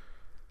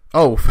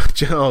 Oh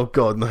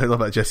God, no, not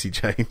about Jesse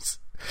James.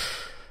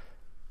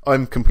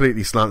 I'm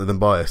completely slanted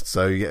and biased,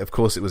 so yeah, of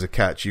course it was a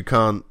catch. You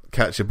can't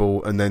catch a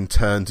ball and then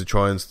turn to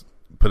try and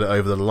put it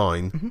over the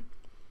line,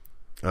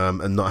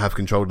 and not have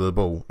control of the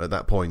ball at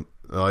that point.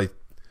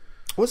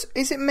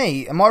 Is it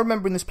me? Am I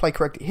remembering this play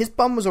correctly? His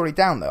bum was already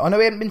down though. I know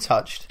he hadn't been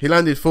touched. He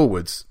landed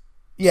forwards.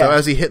 Yeah. So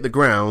as he hit the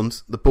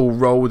ground, the ball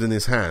rolled in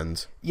his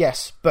hand.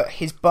 Yes, but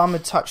his bum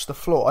had touched the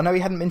floor. I know he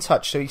hadn't been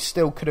touched, so he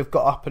still could have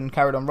got up and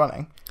carried on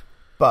running.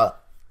 But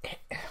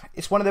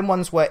it's one of them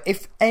ones where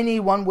if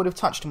anyone would have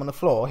touched him on the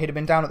floor, he'd have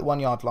been down at the 1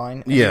 yard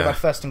line and he'd have had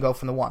first and goal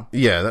from the 1.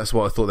 Yeah, that's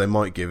what I thought they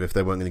might give if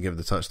they weren't going to give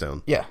the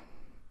touchdown. Yeah.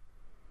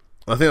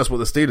 I think that's what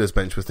the Steelers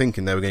bench were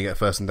thinking. They were going to get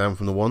first and down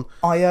from the 1.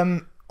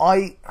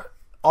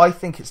 I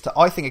think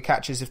it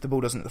catches if the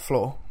ball doesn't hit the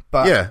floor.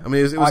 But yeah, I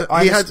mean, he was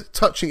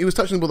touching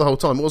the ball the whole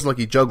time. It wasn't like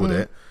he juggled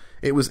it.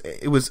 It was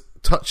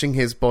touching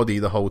his body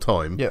the whole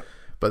time. Yeah.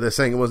 But they're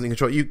saying it wasn't in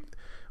control.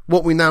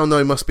 What we now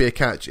know must be a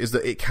catch is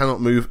that it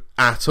cannot move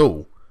at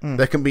all.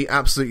 There can be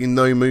absolutely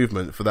no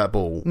movement for that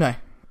ball. No,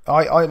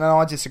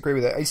 I disagree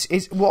with it.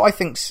 It's what I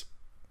think's.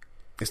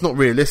 It's not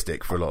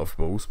realistic for a lot of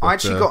balls. But, I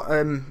actually got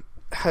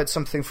heard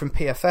something from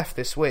PFF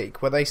this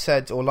week where they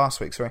said, or last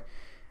week, sorry.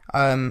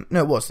 No,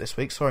 it was this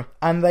week. Sorry,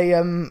 and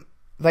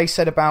they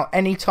said about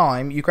any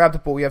time you grab the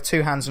ball, you have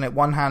two hands on it,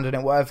 one hand on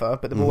it, whatever,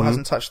 but the ball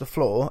hasn't touched the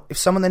floor. If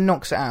someone then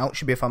knocks it out, it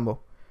should be a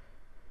fumble.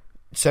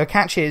 So a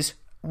catch is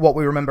what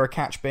we remember a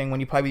catch being when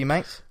you play with your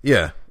mates.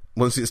 Yeah,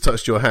 once it's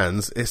touched your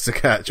hands, it's a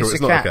catch, or it's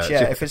not a catch.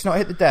 Yeah, if it's not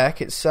hit the deck,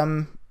 that's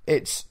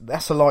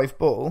a live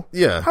ball.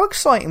 Yeah, how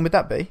exciting would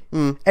that be?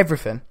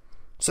 Everything.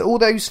 So all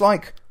those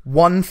like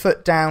 1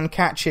 foot down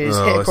catches,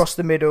 hit across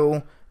the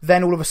middle,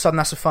 then all of a sudden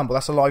that's a fumble.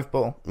 That's a live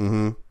ball.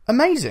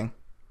 Amazing.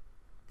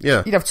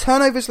 Yeah. You'd have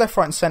turnovers left,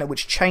 right and centre,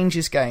 which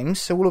changes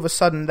games. So all of a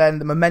sudden then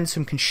the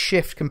momentum can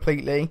shift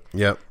completely.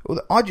 Yeah.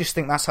 I just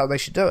think that's how they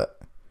should do it.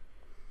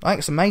 I think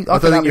it's amazing. I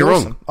don't think you're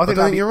wrong. I think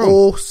that'd be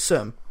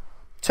awesome.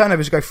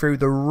 Turnovers go through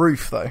the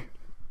roof though.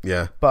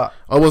 Yeah. But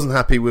I wasn't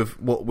happy with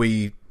what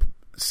we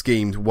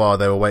schemed while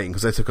they were waiting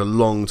because they took a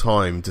long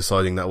time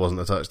deciding that wasn't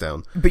a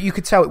touchdown. But you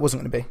could tell it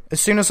wasn't going to be. As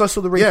soon as I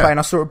saw the replay and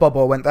I saw it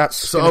bubble, I went,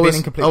 that's going to be an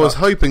incomplete. I was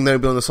hoping they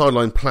would be on the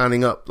sideline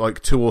planning up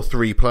like 2 or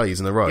 3 plays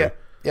in a row.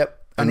 Yep.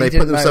 And they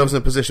put themselves in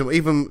a position where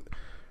even...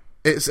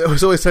 It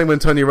was always saying when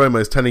Tony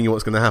Romo is telling you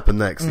what's going to happen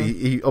next.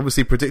 He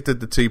obviously predicted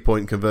the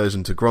 2-point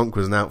conversion to Gronk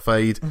was an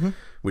outfade,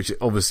 which it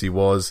obviously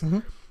was.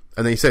 And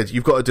then he said,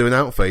 you've got to do an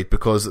outfade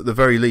because at the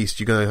very least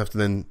you're going to have to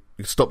then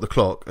stop the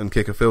clock and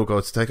kick a field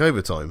goal to take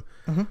overtime.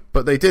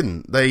 But they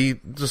didn't. They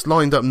just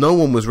lined up. No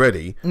one was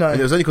ready. No. And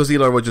it was only because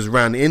Eli Rogers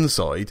ran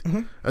inside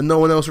and no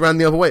one else ran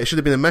the other way. It should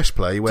have been a mesh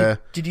play where...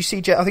 Did you see...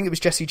 I think it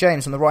was Jesse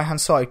James on the right-hand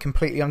side,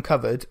 completely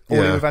uncovered. All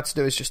he would have had to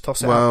do is just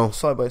toss it out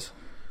sideways.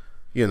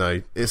 You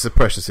know, it's a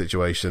pressure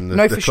situation.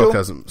 The clock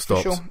hasn't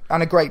stopped. For sure.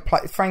 And a great play.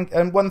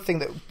 And one thing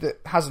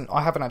that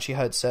I haven't actually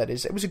heard said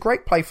is it was a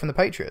great play from the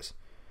Patriots.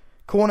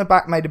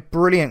 Cornerback made a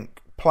brilliant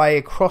play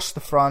across the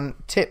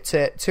front, tipped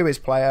it to his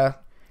player,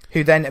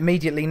 who then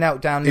immediately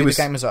knelt down, knew the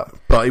game was up.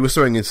 But he was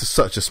throwing into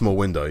such a small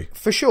window.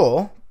 For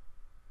sure.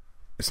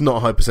 It's not a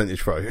high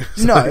percentage throw.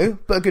 No,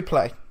 but a good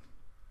play.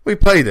 We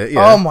played it,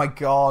 yeah. Oh my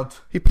God.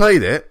 He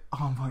played it.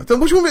 Oh my God.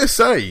 What do you want me to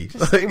say?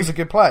 It was a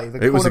good play.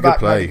 It was a good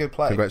play.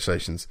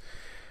 Congratulations.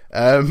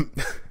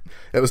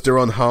 It was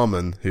Deron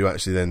Harmon who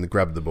actually then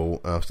grabbed the ball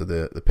after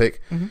the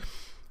pick.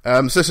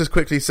 So let's just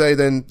quickly say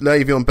then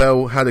Le'Veon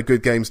Bell had a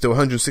good game still,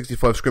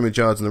 165 scrimmage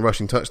yards and a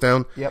rushing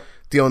touchdown. Yep.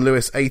 Dion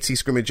Lewis 80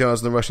 scrimmage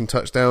yards and a rushing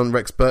touchdown.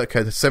 Rex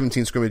Burkhead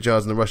 17 scrimmage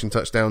yards and a rushing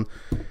touchdown.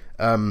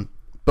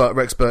 But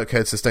Rex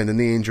Burkhead sustained a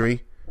knee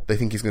injury. They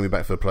think he's going to be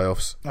back for the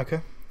playoffs.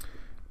 Okay.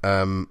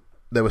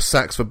 There were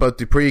sacks for Bud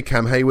Dupree,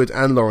 Cam Hayward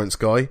and Lawrence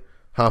Guy.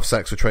 Half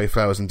sacks for Trey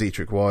Flowers and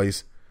Dietrich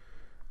Wise.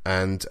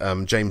 And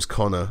James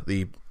Conner,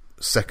 the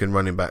second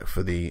running back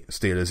for the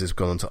Steelers, has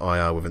gone on to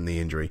IR with a knee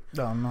injury.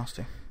 Oh,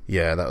 nasty.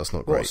 Yeah, that was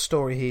not great. What a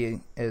story he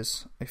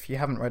is. If you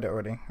haven't read it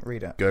already,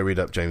 read it. Go read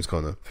up James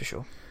Conner. For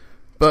sure.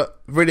 But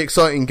really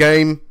exciting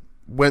game.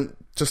 Went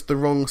just the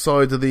wrong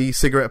side of the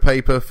cigarette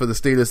paper for the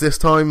Steelers this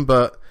time,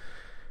 but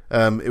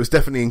it was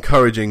definitely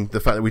encouraging the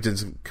fact that we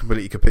didn't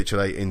completely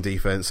capitulate in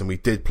defense and we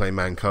did play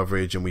man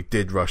coverage and we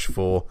did rush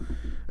 4,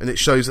 and it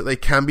shows that they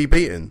can be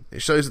beaten.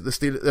 It shows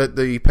that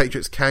the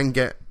Patriots can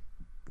get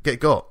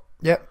got.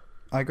 Yep,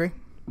 I agree.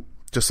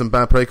 Just some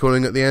bad play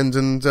calling at the end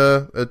and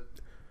a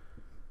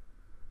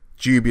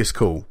dubious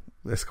call.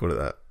 Let's call it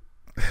that.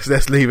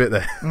 Let's leave it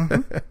there.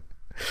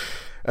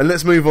 And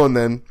let's move on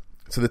then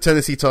to the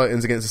Tennessee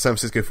Titans against the San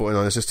Francisco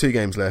 49ers. There's 2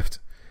 games left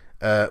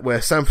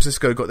where San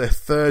Francisco got their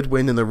 3rd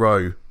win in a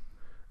row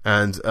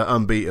and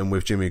unbeaten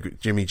with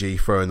Jimmy G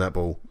throwing that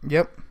ball.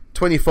 Yep.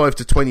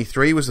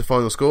 25-23 was the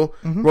final score.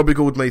 Robbie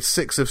Gould made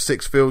 6 of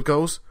 6 field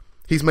goals.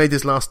 He's made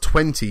his last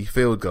 20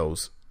 field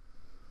goals.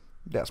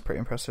 That's pretty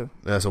impressive.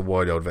 That's a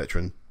wily old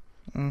veteran.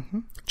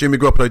 Jimmy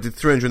Garoppolo did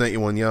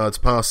 381 yards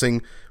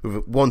passing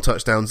with 1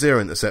 touchdown,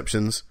 0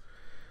 interceptions.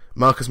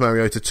 Marcus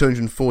Mariota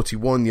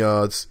 241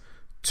 yards,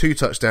 2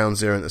 touchdowns,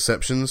 0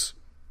 interceptions.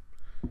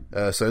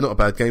 So not a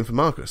bad game for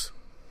Marcus.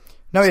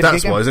 No,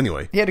 stats-wise,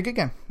 anyway. He had a good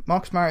game.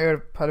 Marcus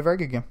Mariota had a very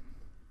good game.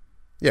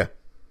 Yeah,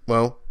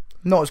 well...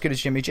 Not as good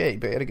as Jimmy G,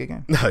 but he had a good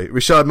game. No,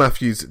 Rashard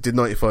Matthews did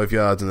 95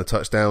 yards and a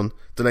touchdown.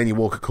 Delaney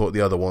Walker caught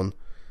the other one.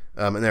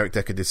 And Eric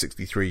Decker did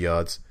 63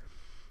 yards.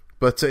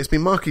 But it's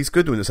been Marquise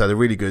Goodwin that's had a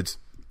really good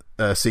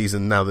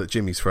season now that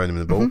Jimmy's thrown him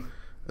the ball.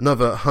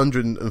 Another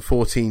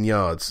 114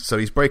 yards. So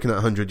he's breaking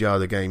that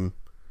 100-yard a game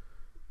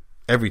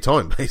every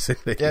time,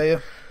 basically. Yeah.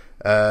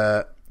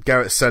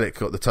 Garrett Selleck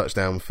got the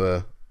touchdown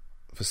for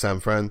San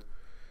Fran.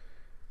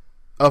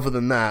 Other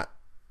than that,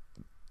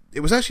 it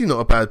was actually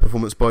not a bad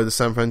performance by the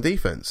San Fran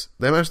defense.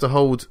 They managed to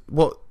hold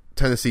what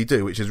Tennessee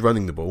do, which is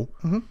running the ball.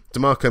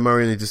 DeMarco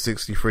Murray only did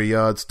 63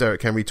 yards.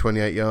 Derrick Henry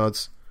 28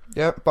 yards.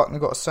 Yeah, Buckner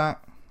got a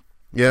sack.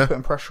 Yeah,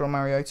 putting pressure on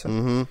Mariota.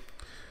 Yeah,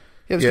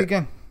 it was a good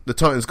game. The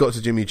Titans got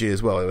to Jimmy G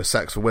as well. There were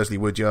sacks for Wesley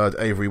Woodyard,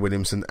 Avery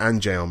Williamson,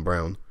 and Jayon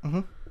Brown.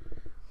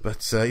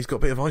 But he's got a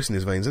bit of ice in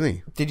his veins, hasn't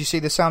he? Did you see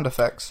the sound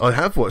effects? I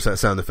have watched that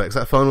sound effects.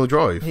 That final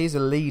drive. He's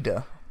a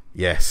leader.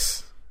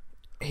 Yes.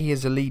 he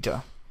is a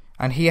leader,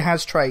 and he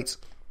has traits.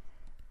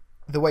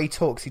 The way he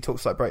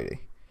talks like Brady.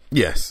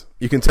 Yes,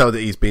 you can tell that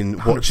he's been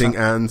 100%. watching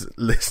and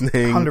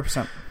listening.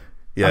 100%.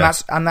 Yeah,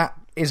 and that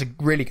is a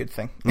really good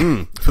thing.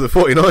 For the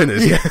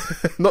 49ers,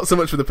 yeah. Not so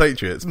much for the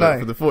Patriots, but No.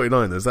 for the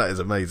 49ers, that is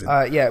amazing.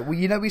 Yeah,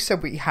 well, we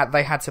said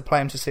they had to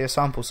play him to see a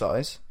sample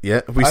size.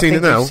 Yeah, have we seen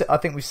it now? I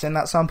think we've seen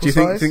that sample Do you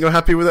size. think you're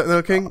happy with that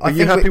now, King? Are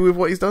you happy with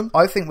what he's done?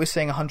 I think we're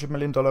seeing a $100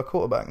 million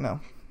quarterback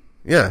now.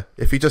 Yeah,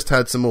 if he just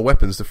had some more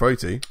weapons to throw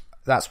to.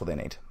 That's what they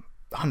need.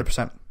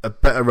 100%. A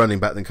better running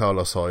back than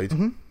Carlos Hyde.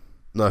 Mm-hmm.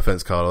 No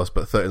offense, Carlos,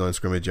 but 39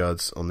 scrimmage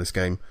yards on this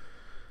game.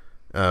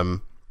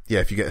 Yeah,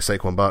 if you get a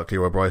Saquon Barkley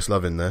or a Bryce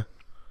Love in there.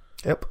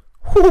 Yep.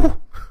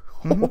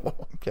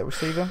 Get a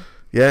receiver.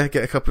 Yeah,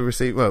 get a couple of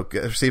receiver. Well,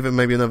 get a receiver,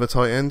 maybe another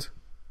tight end.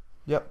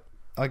 Yep,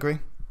 I agree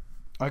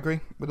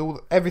with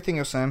everything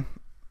you're saying.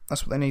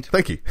 That's what they need.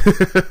 Thank you.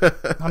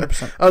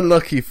 100%.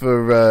 Unlucky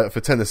for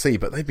Tennessee,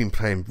 but they've been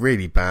playing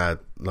really bad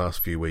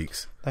last few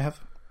weeks. They have.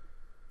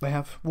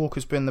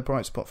 Walker's been the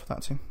bright spot for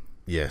that team.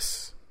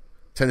 Yes.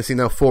 Tennessee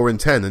now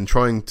 4-10 and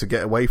trying to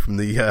get away from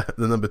the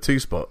number 2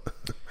 spot.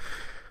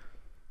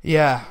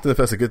 Yeah. I don't know if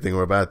that's a good thing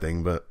or a bad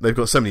thing, but they've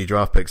got so many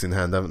draft picks in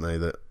hand, haven't they,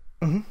 that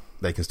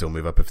they can still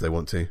move up if they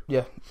want to.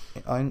 Yeah,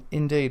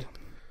 indeed.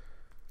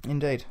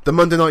 The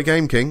Monday night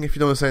game, King, if you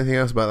don't want to say anything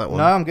else about that one.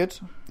 No, I'm good.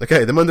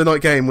 Okay, the Monday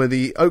night game were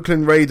the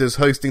Oakland Raiders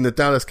hosting the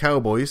Dallas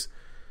Cowboys.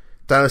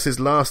 Dallas's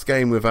last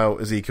game without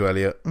Ezekiel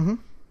Elliott.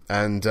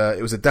 And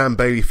it was a Dan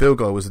Bailey field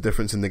goal was the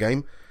difference in the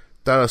game.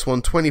 Dallas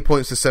won 20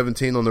 points to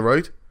 17 on the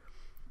road.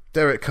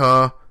 Derek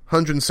Carr,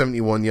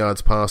 171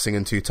 yards passing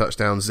and 2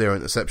 touchdowns, 0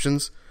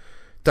 interceptions.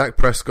 Dak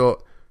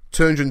Prescott,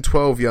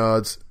 212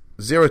 yards,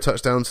 0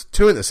 touchdowns,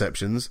 2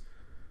 interceptions.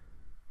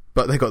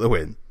 But they got the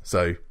win,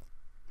 so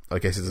I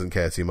guess it doesn't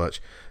care too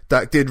much.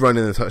 Dak did run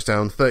in a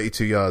touchdown,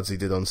 32 yards he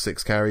did on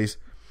 6 carries.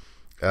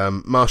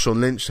 Marshawn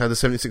Lynch had a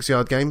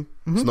 76-yard game.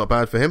 It's not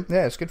bad for him.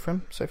 Yeah, it's good for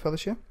him so far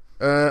this year.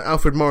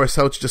 Alfred Morris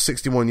held to just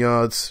 61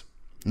 yards.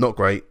 Not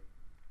great.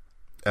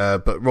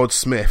 But Rod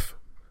Smith,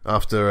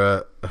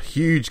 after a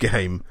huge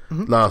game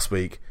last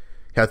week,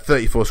 he had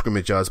 34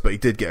 scrimmage yards, but he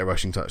did get a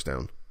rushing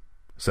touchdown.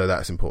 So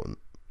that's important.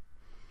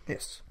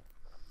 Yes.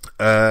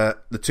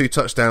 The 2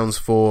 touchdowns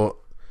for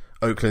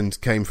Oakland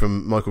came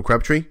from Michael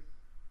Crabtree.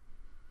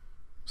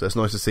 So it's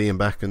nice to see him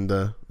back and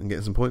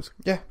getting some points.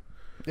 Yeah.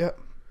 I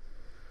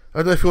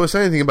don't know if you want to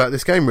say anything about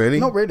this game, really.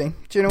 Not really.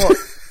 Do you know what?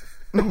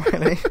 Not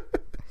really.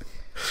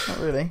 Not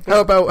really.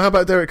 How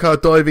about Derek Carr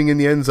diving in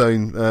the end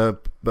zone,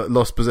 but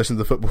lost possession of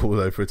the football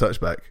though for a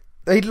touchback?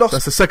 He'd lost.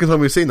 That's the second time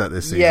we've seen that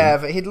this season. Yeah,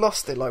 but he'd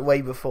lost it like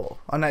way before.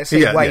 I know it's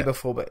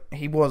before, but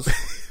he was.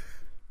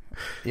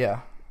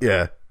 Yeah.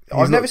 Yeah.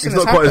 I've never seen he's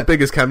this not quite happen. as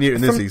big as Cam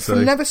Newton, is he? So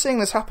from never seeing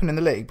this happen in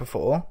the league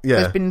before. Yeah.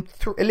 There's been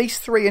at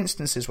least 3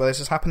 instances where this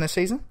has happened this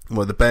season.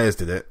 Well, the Bears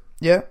did it.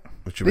 Yeah.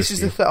 Which are This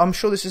is risky. I'm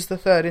sure this is the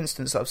 3rd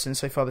instance that I've seen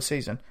so far this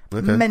season.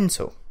 Okay.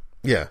 Mental.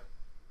 Yeah.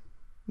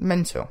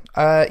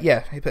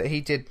 Yeah, but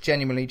he did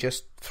genuinely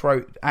just throw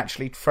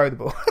the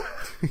ball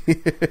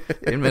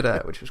in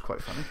midair, which was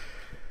quite funny.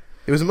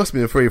 It must have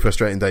been a pretty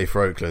frustrating day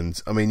for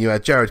Oakland. I mean, you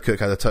had Jared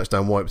Cook had a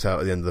touchdown wiped out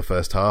at the end of the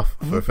first half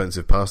for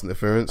offensive pass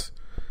interference.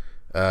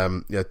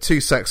 You had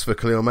 2 sacks for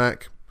Khalil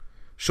Mack.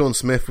 Sean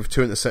Smith with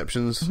 2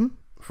 interceptions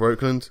for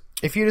Oakland.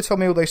 If you'd have told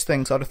me all those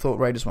things, I'd have thought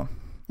Raiders won.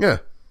 Yeah.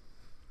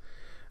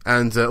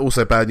 And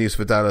also bad news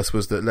for Dallas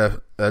was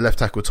that left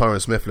tackle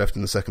Tyron Smith left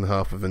in the second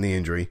half with a knee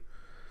injury.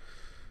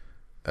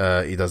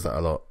 He does that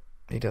a lot.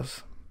 He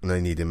does. And they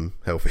need him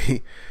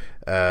healthy.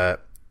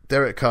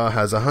 Derek Carr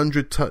has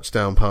 100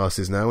 touchdown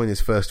passes now in his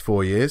first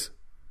 4 years.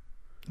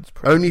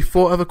 Only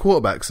 4 other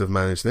quarterbacks have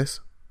managed this.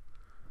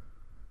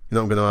 You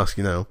know what I'm going to ask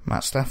you now?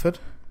 Matt Stafford.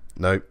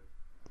 No.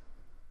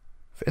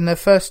 In their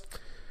first...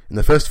 In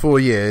the first 4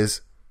 years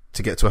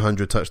to get to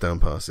 100 touchdown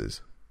passes.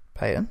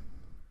 Peyton.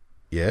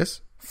 Yes.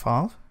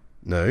 Favre.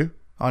 No.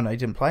 Oh no, he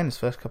didn't play in his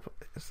first couple.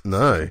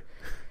 No.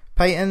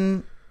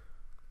 Peyton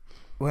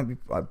won't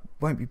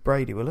be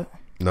Brady, will it?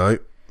 No.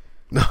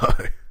 No.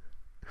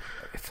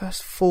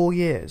 First 4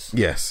 years.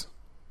 Yes.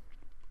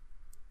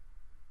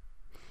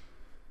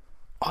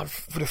 I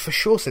would have for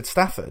sure said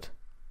Stafford.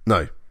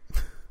 No.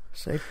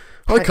 So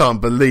I can't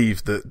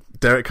believe that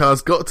Derek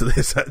Carr's got to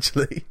this,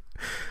 actually.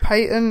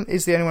 Peyton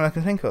is the only one I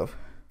can think of.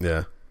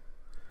 Yeah.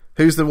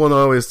 Who's the one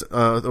I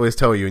always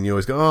tell you and you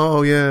always go,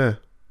 oh, yeah.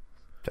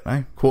 Don't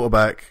know.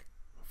 Quarterback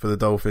for the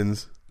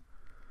Dolphins.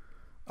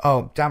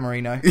 Oh, Dan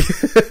Marino.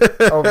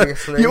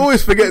 Obviously. You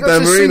always forget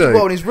Dan He got to Marino. Super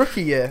Bowl in his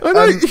rookie year. I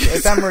know.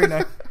 Dan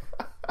Marino.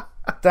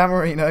 Dan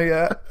Marino,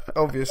 yeah.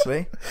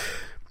 Obviously.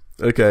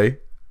 Okay.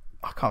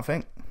 I can't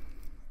think.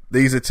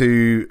 These are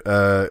 2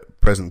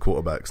 present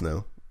quarterbacks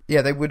now.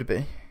 Yeah, they would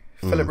be.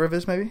 Phillip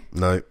Rivers, maybe?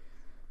 No.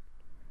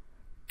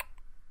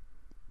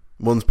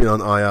 One's been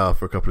on IR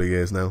for a couple of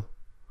years now.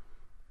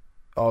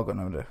 Oh, I've got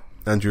no idea.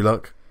 Andrew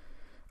Luck.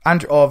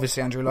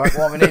 Obviously Andrew Luck.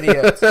 What an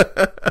idiot.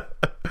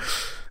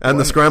 And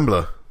the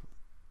Scrambler.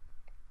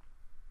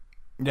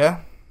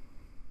 Yeah.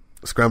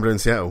 Scrambler in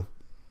Seattle.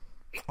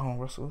 Oh,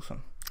 Russell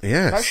Wilson.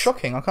 Yes. That's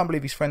shocking. I can't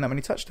believe he's thrown that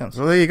many touchdowns.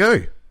 Well, there you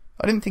go.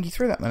 I didn't think he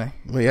threw that many.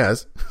 Well, he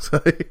has.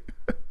 So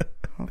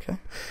Okay.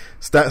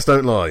 Stats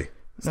don't lie.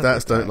 No,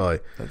 Stats they don't lie.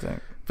 They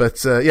don't.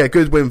 But yeah,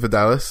 good win for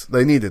Dallas.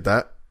 They needed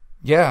that.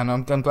 Yeah, and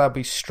I'm glad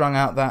we strung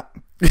out that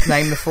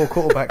name the four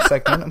quarterback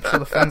segment. I'm sure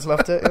the fans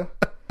loved it.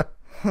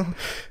 Yeah.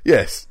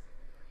 Yes.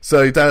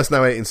 So Dallas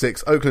now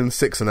 8-6. Oakland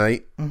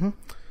 6-8. Mm-hmm.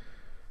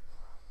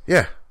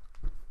 Yeah.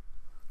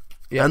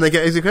 Yeah. And they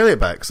get Ezekiel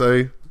Elliott back.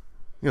 So,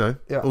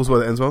 all's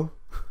well that ends well.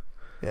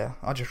 Yeah,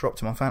 I just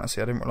dropped him on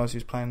fantasy. I didn't realise he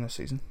was playing this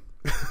season.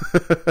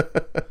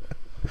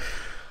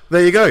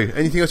 There you go.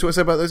 Anything else you want to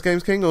say about those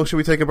games, King? Or should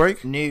we take a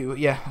break? No,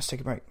 yeah, let's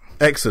take a break.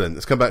 Excellent.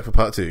 Let's come back for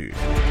part 2.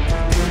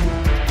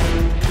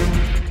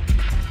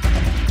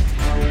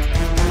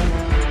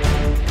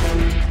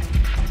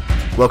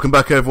 Welcome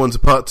back, everyone, to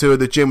part 2 of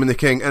the Jim and the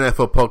King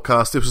NFL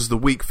podcast. This was the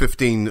Week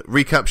 15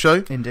 recap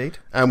show. Indeed.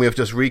 And we have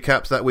just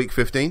recapped that Week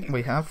 15.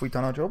 We have. We've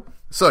done our job.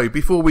 So,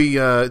 before we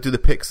do the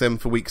picks then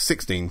for Week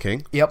 16,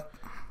 King. Yep.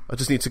 I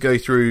just need to go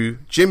through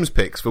Jim's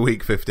picks for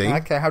Week 15.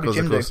 Okay, how did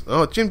Jim do?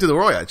 Oh, Jim did all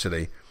right,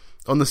 actually.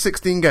 On the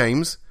 16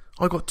 games,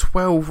 I got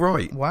 12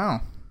 right.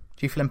 Wow.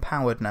 Do you feel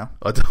empowered now?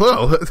 I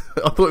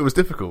thought it was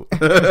difficult.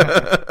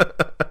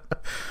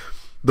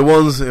 The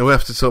ones, we'll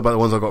have to talk about the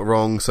ones I got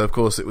wrong. So, of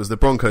course, it was the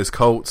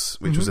Broncos-Colts,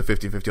 which was a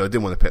 50-50. I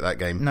didn't want to pick that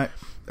game.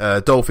 No.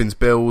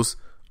 Dolphins-Bills,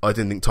 I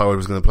didn't think Tyrod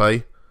was going to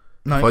play.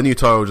 No. If I knew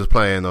Tyrod was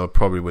playing, I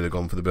probably would have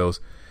gone for the Bills.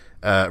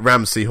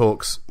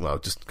 Rams-Seahawks, well,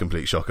 just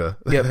complete shocker.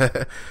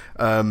 Yep.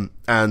 And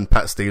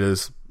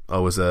Pat-Steelers, I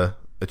was a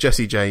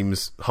Jesse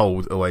James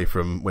hold away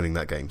from winning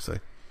that game. So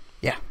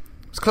yeah.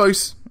 It's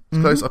close.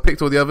 Close. I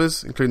picked all the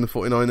others, including the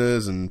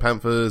 49ers and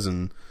Panthers,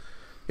 and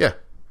yeah,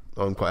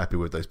 I'm quite happy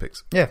with those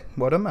picks. Yeah,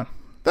 well done, man.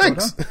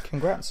 Thanks. Well done.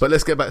 Congrats. But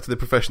let's get back to the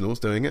professionals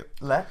doing it.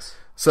 Let's.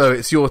 So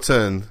it's your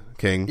turn,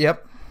 King.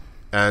 Yep.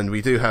 And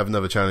we do have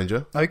another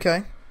challenger.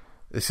 Okay.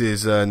 This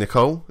is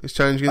Nicole is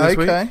challenging this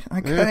week. Okay.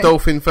 Yeah,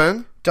 Dolphin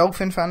fan.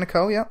 Dolphin fan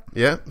Nicole, yep.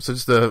 Yeah, so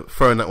just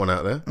throwing that one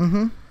out there.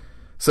 Mm-hmm.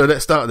 So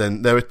let's start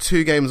then. There are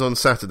 2 games on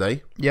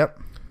Saturday.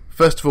 Yep.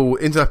 First of all,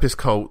 Indianapolis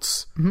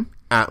Colts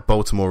at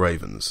Baltimore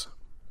Ravens.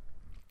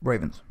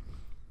 Ravens.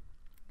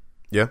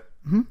 Yeah?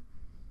 Mm-hmm.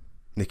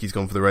 Nikki's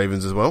gone for the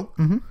Ravens as well.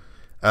 Mm-hmm.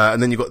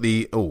 And then you've got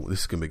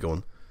this is going to be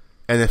gone.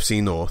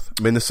 NFC North,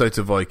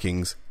 Minnesota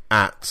Vikings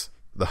at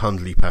the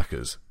Hundley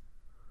Packers.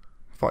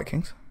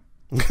 Vikings.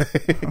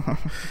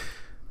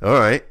 All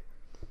right.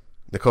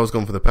 Nicole's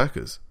gone for the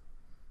Packers.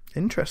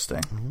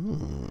 Interesting.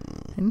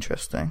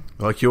 Interesting.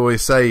 Like you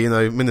always say,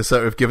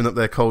 Minnesota have given up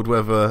their cold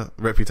weather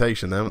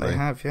reputation, haven't they? They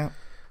have, yeah.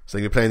 So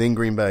you're playing in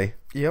Green Bay.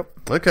 Yep.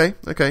 Okay.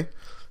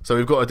 So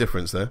we've got a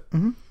difference there.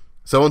 Mm-hmm.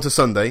 So on to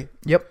Sunday.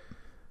 Yep.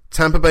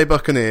 Tampa Bay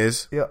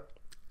Buccaneers Yep.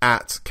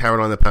 at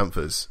Carolina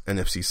Panthers,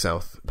 NFC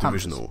South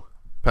Divisional.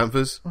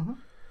 Panthers? Mm-hmm.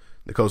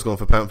 Nicole's gone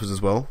for Panthers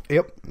as well.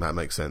 Yep. That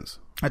makes sense.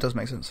 That does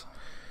make sense.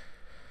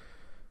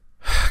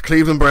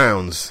 Cleveland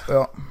Browns.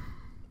 Yeah.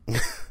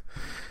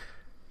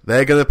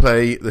 They're going to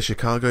play the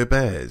Chicago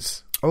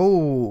Bears.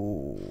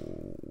 Oh,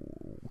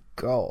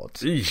 God.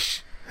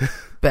 Eesh.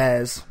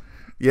 Bears.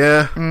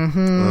 Yeah.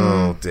 Mm-hmm.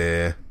 Oh,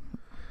 dear.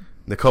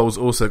 Nicole's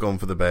also gone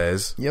for the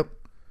Bears. Yep.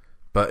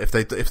 But if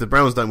the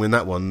Browns don't win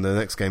that one, the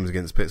next game is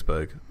against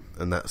Pittsburgh.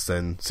 And that's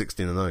then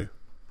 16-0.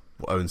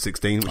 Or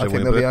 0-16. I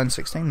think they'll be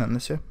 0-16 then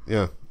this year.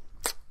 Yeah.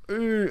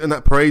 Ooh, and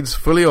that parade's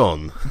fully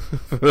on.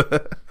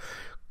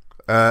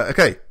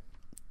 Okay.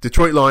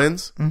 Detroit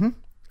Lions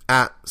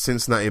at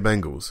Cincinnati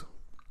Bengals.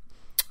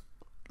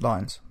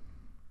 Lions.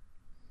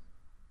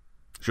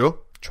 Sure?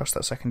 Trust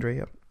that secondary,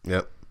 yep.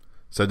 Yep.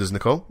 So does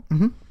Nicole?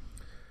 Mm-hmm.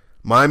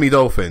 Miami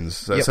Dolphins.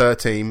 So it's her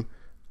team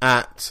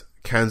at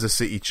Kansas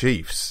City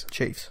Chiefs.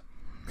 Chiefs.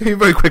 You're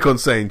very quick on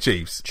saying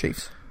Chiefs.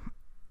 Chiefs.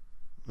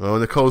 Well,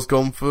 Nicole's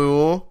gone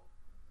for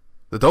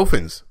the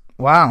Dolphins.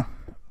 Wow.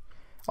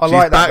 She's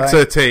like that. Backed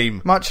her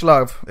team. Much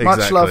love. Exactly.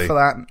 Much love for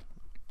that,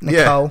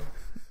 Nicole. Yeah.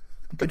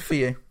 Good for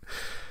you.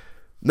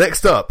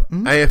 Next up,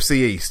 AFC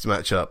East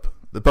matchup.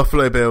 The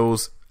Buffalo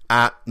Bills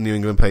at New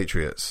England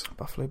Patriots.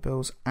 Buffalo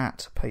Bills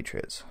at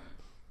Patriots.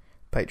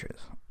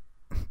 Patriots.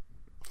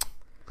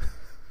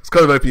 It's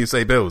kind of hoping you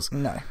say Bills.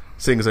 No.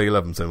 Seeing as though you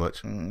love them so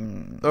much.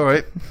 All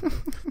right.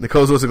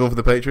 Nicole's also gone for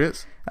the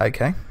Patriots.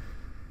 Okay.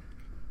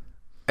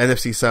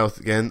 NFC South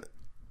again.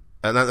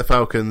 Atlanta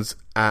Falcons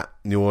at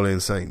New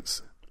Orleans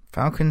Saints.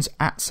 Falcons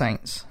at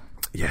Saints.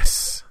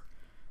 Yes.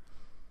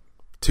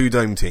 2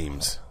 dome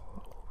teams.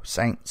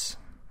 Saints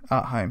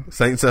at home.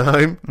 Saints at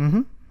home?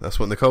 Mm-hmm. That's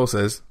what Nicole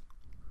says.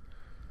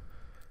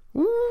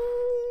 Woo.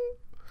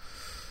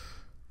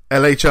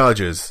 LA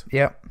Chargers.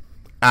 Yep.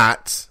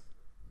 At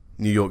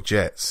New York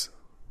Jets.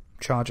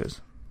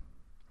 Chargers.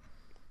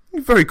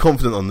 You're very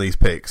confident on these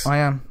picks. I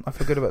am. I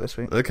feel good about this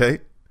week. Okay.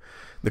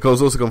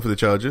 Nicole's also gone for the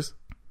Chargers.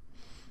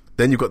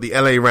 Then you've got the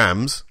LA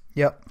Rams.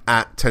 Yep.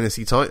 At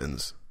Tennessee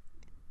Titans.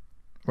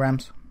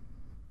 Rams.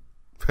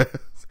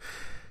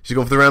 She's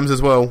gone for the Rams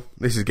as well.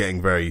 This is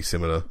getting very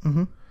similar.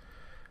 Mm-hmm.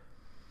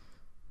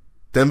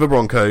 Denver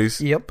Broncos.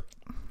 Yep.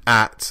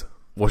 At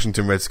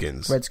Washington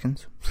Redskins.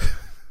 Redskins.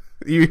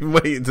 You even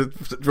waiting to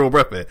draw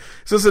breath here.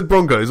 So I said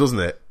Broncos,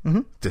 wasn't it?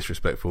 Mm-hmm.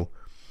 Disrespectful.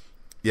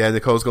 Yeah,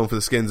 Nicole's gone for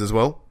the Skins as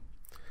well.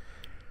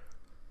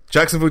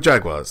 Jacksonville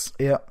Jaguars.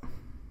 Yep.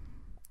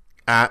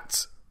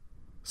 At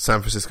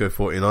San Francisco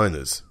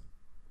 49ers.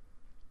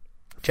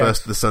 Jags.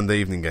 First of the Sunday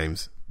evening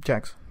games.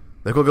 Jags.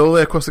 They've got to go all the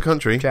way across the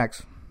country.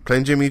 Jags.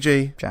 Playing Jimmy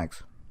G.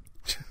 Jags.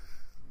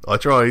 I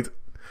tried.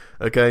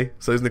 Okay,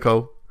 so's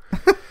Nicole.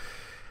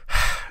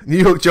 New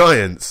York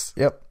Giants.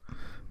 Yep.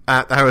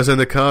 At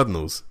Arizona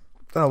Cardinals.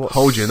 Oh, what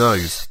Hold your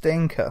nose.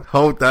 Stinker.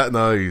 Hold that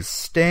nose.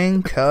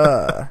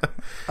 Stinker.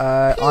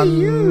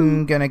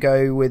 I'm going to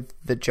go with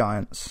the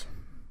Giants.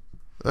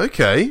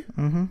 Okay.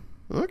 Mm-hmm.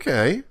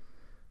 Okay.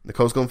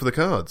 Nicole's gone for the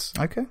Cards.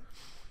 Okay.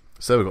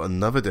 So we've got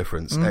another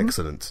difference. Mm-hmm.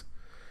 Excellent.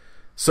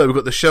 So we've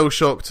got the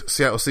shell-shocked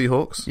Seattle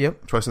Seahawks.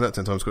 Yep. Try saying that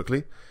 10 times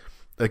quickly.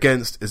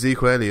 Against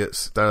Ezekiel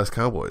Elliott's Dallas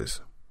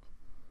Cowboys.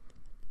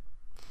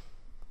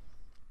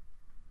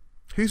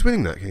 Who's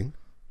winning that, King?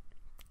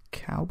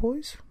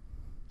 Cowboys?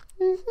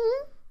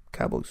 Mm-hmm.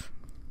 Cowboys.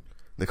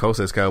 Nicole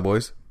says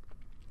Cowboys.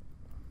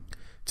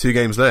 2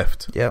 games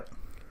left. Yep.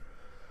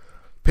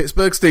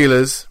 Pittsburgh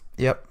Steelers.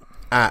 Yep.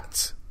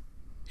 At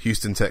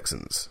Houston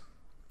Texans.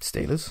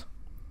 Steelers.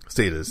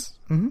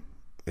 Mm-hmm.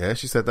 Yeah,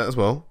 she said that as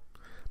well.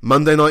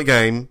 Monday night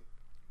game.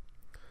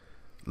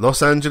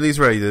 Los Angeles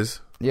Raiders.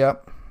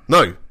 Yep.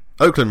 No,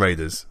 Oakland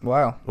Raiders.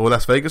 Wow. Or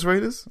Las Vegas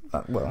Raiders.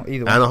 Well,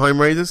 either one. Anaheim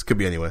Raiders. Could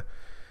be anywhere.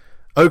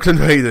 Oakland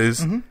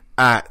Raiders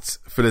at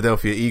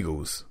Philadelphia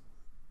Eagles.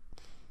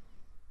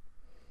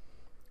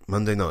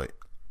 Monday night.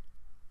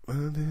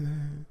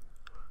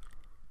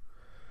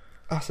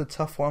 That's a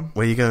tough one.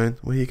 Where you going?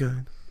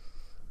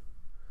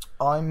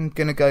 I'm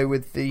going to go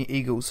with the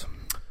Eagles.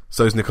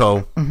 So's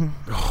Nicole. Mm-hmm.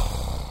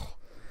 Oh,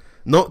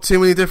 not too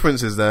many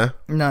differences there.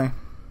 No.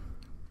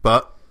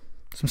 But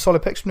some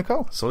solid picks from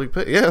Nicole. Solid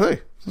pick. Yeah, no.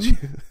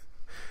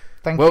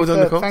 Well done,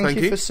 Nicole. Thank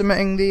you for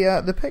submitting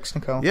the picks,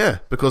 Nicole. Yeah,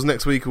 because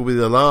next week will be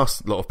the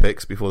last lot of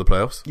picks before the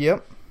playoffs.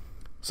 Yep.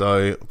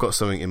 So I've got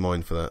something in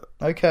mind for that.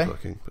 Okay. But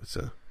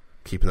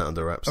keeping that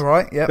under wraps. All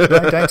right. Yep.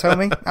 No, don't tell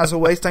me. As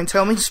always, don't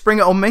tell me. Spring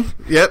it on me.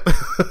 Yep.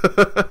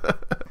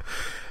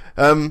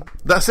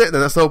 That's it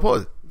then. That's the whole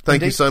pod.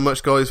 Thank you so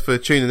much, guys, for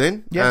tuning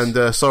in. Yes.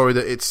 And sorry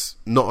that it's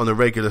not on a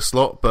regular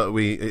slot, but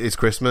it's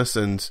Christmas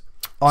and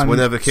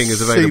whenever King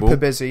is available. Super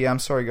busy. Yeah, I'm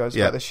sorry, guys,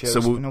 about this year. So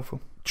it's we'll been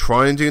awful.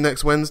 Try and do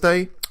next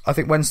Wednesday. I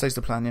think Wednesday's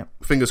the plan. Yeah.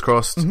 Fingers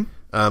crossed.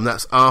 Mm-hmm.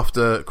 That's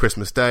after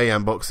Christmas Day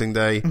and Boxing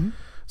Day. Mm-hmm.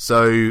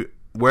 So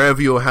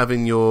wherever you're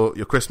having your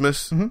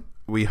Christmas,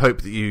 we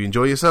hope that you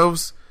enjoy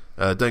yourselves.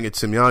 Don't get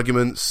too many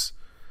arguments.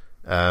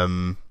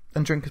 And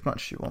drink as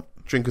much as you want.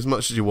 Drink as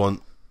much as you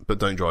want, but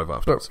don't drive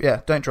afterwards. But,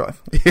 yeah, don't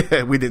drive.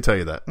 Yeah, we didn't tell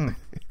you that.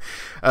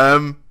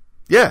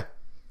 Yeah.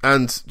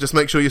 And just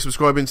make sure you're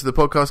subscribing to the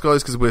podcast,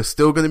 guys, because we're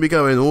still going to be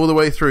going all the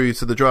way through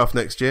to the draft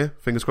next year.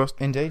 Fingers crossed.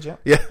 Indeed, yeah.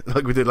 Yeah,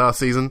 like we did last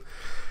season.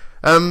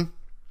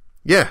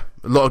 Yeah,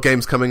 a lot of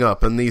games coming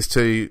up, and these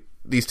two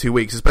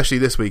weeks, especially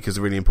this week, is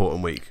a really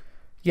important week.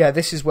 Yeah,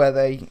 this is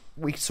where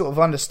we sort of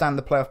understand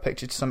the playoff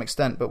picture to some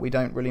extent, but we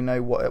don't really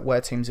know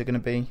where teams are going to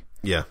be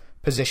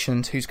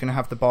positioned, who's going to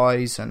have the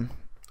buys, and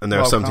there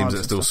are some teams that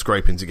are still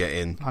scraping to get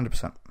in.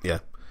 100%. Yeah.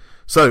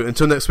 So,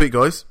 until next week,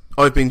 guys,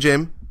 I've been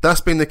Jim,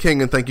 that's been the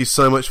King, and thank you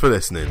so much for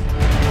listening.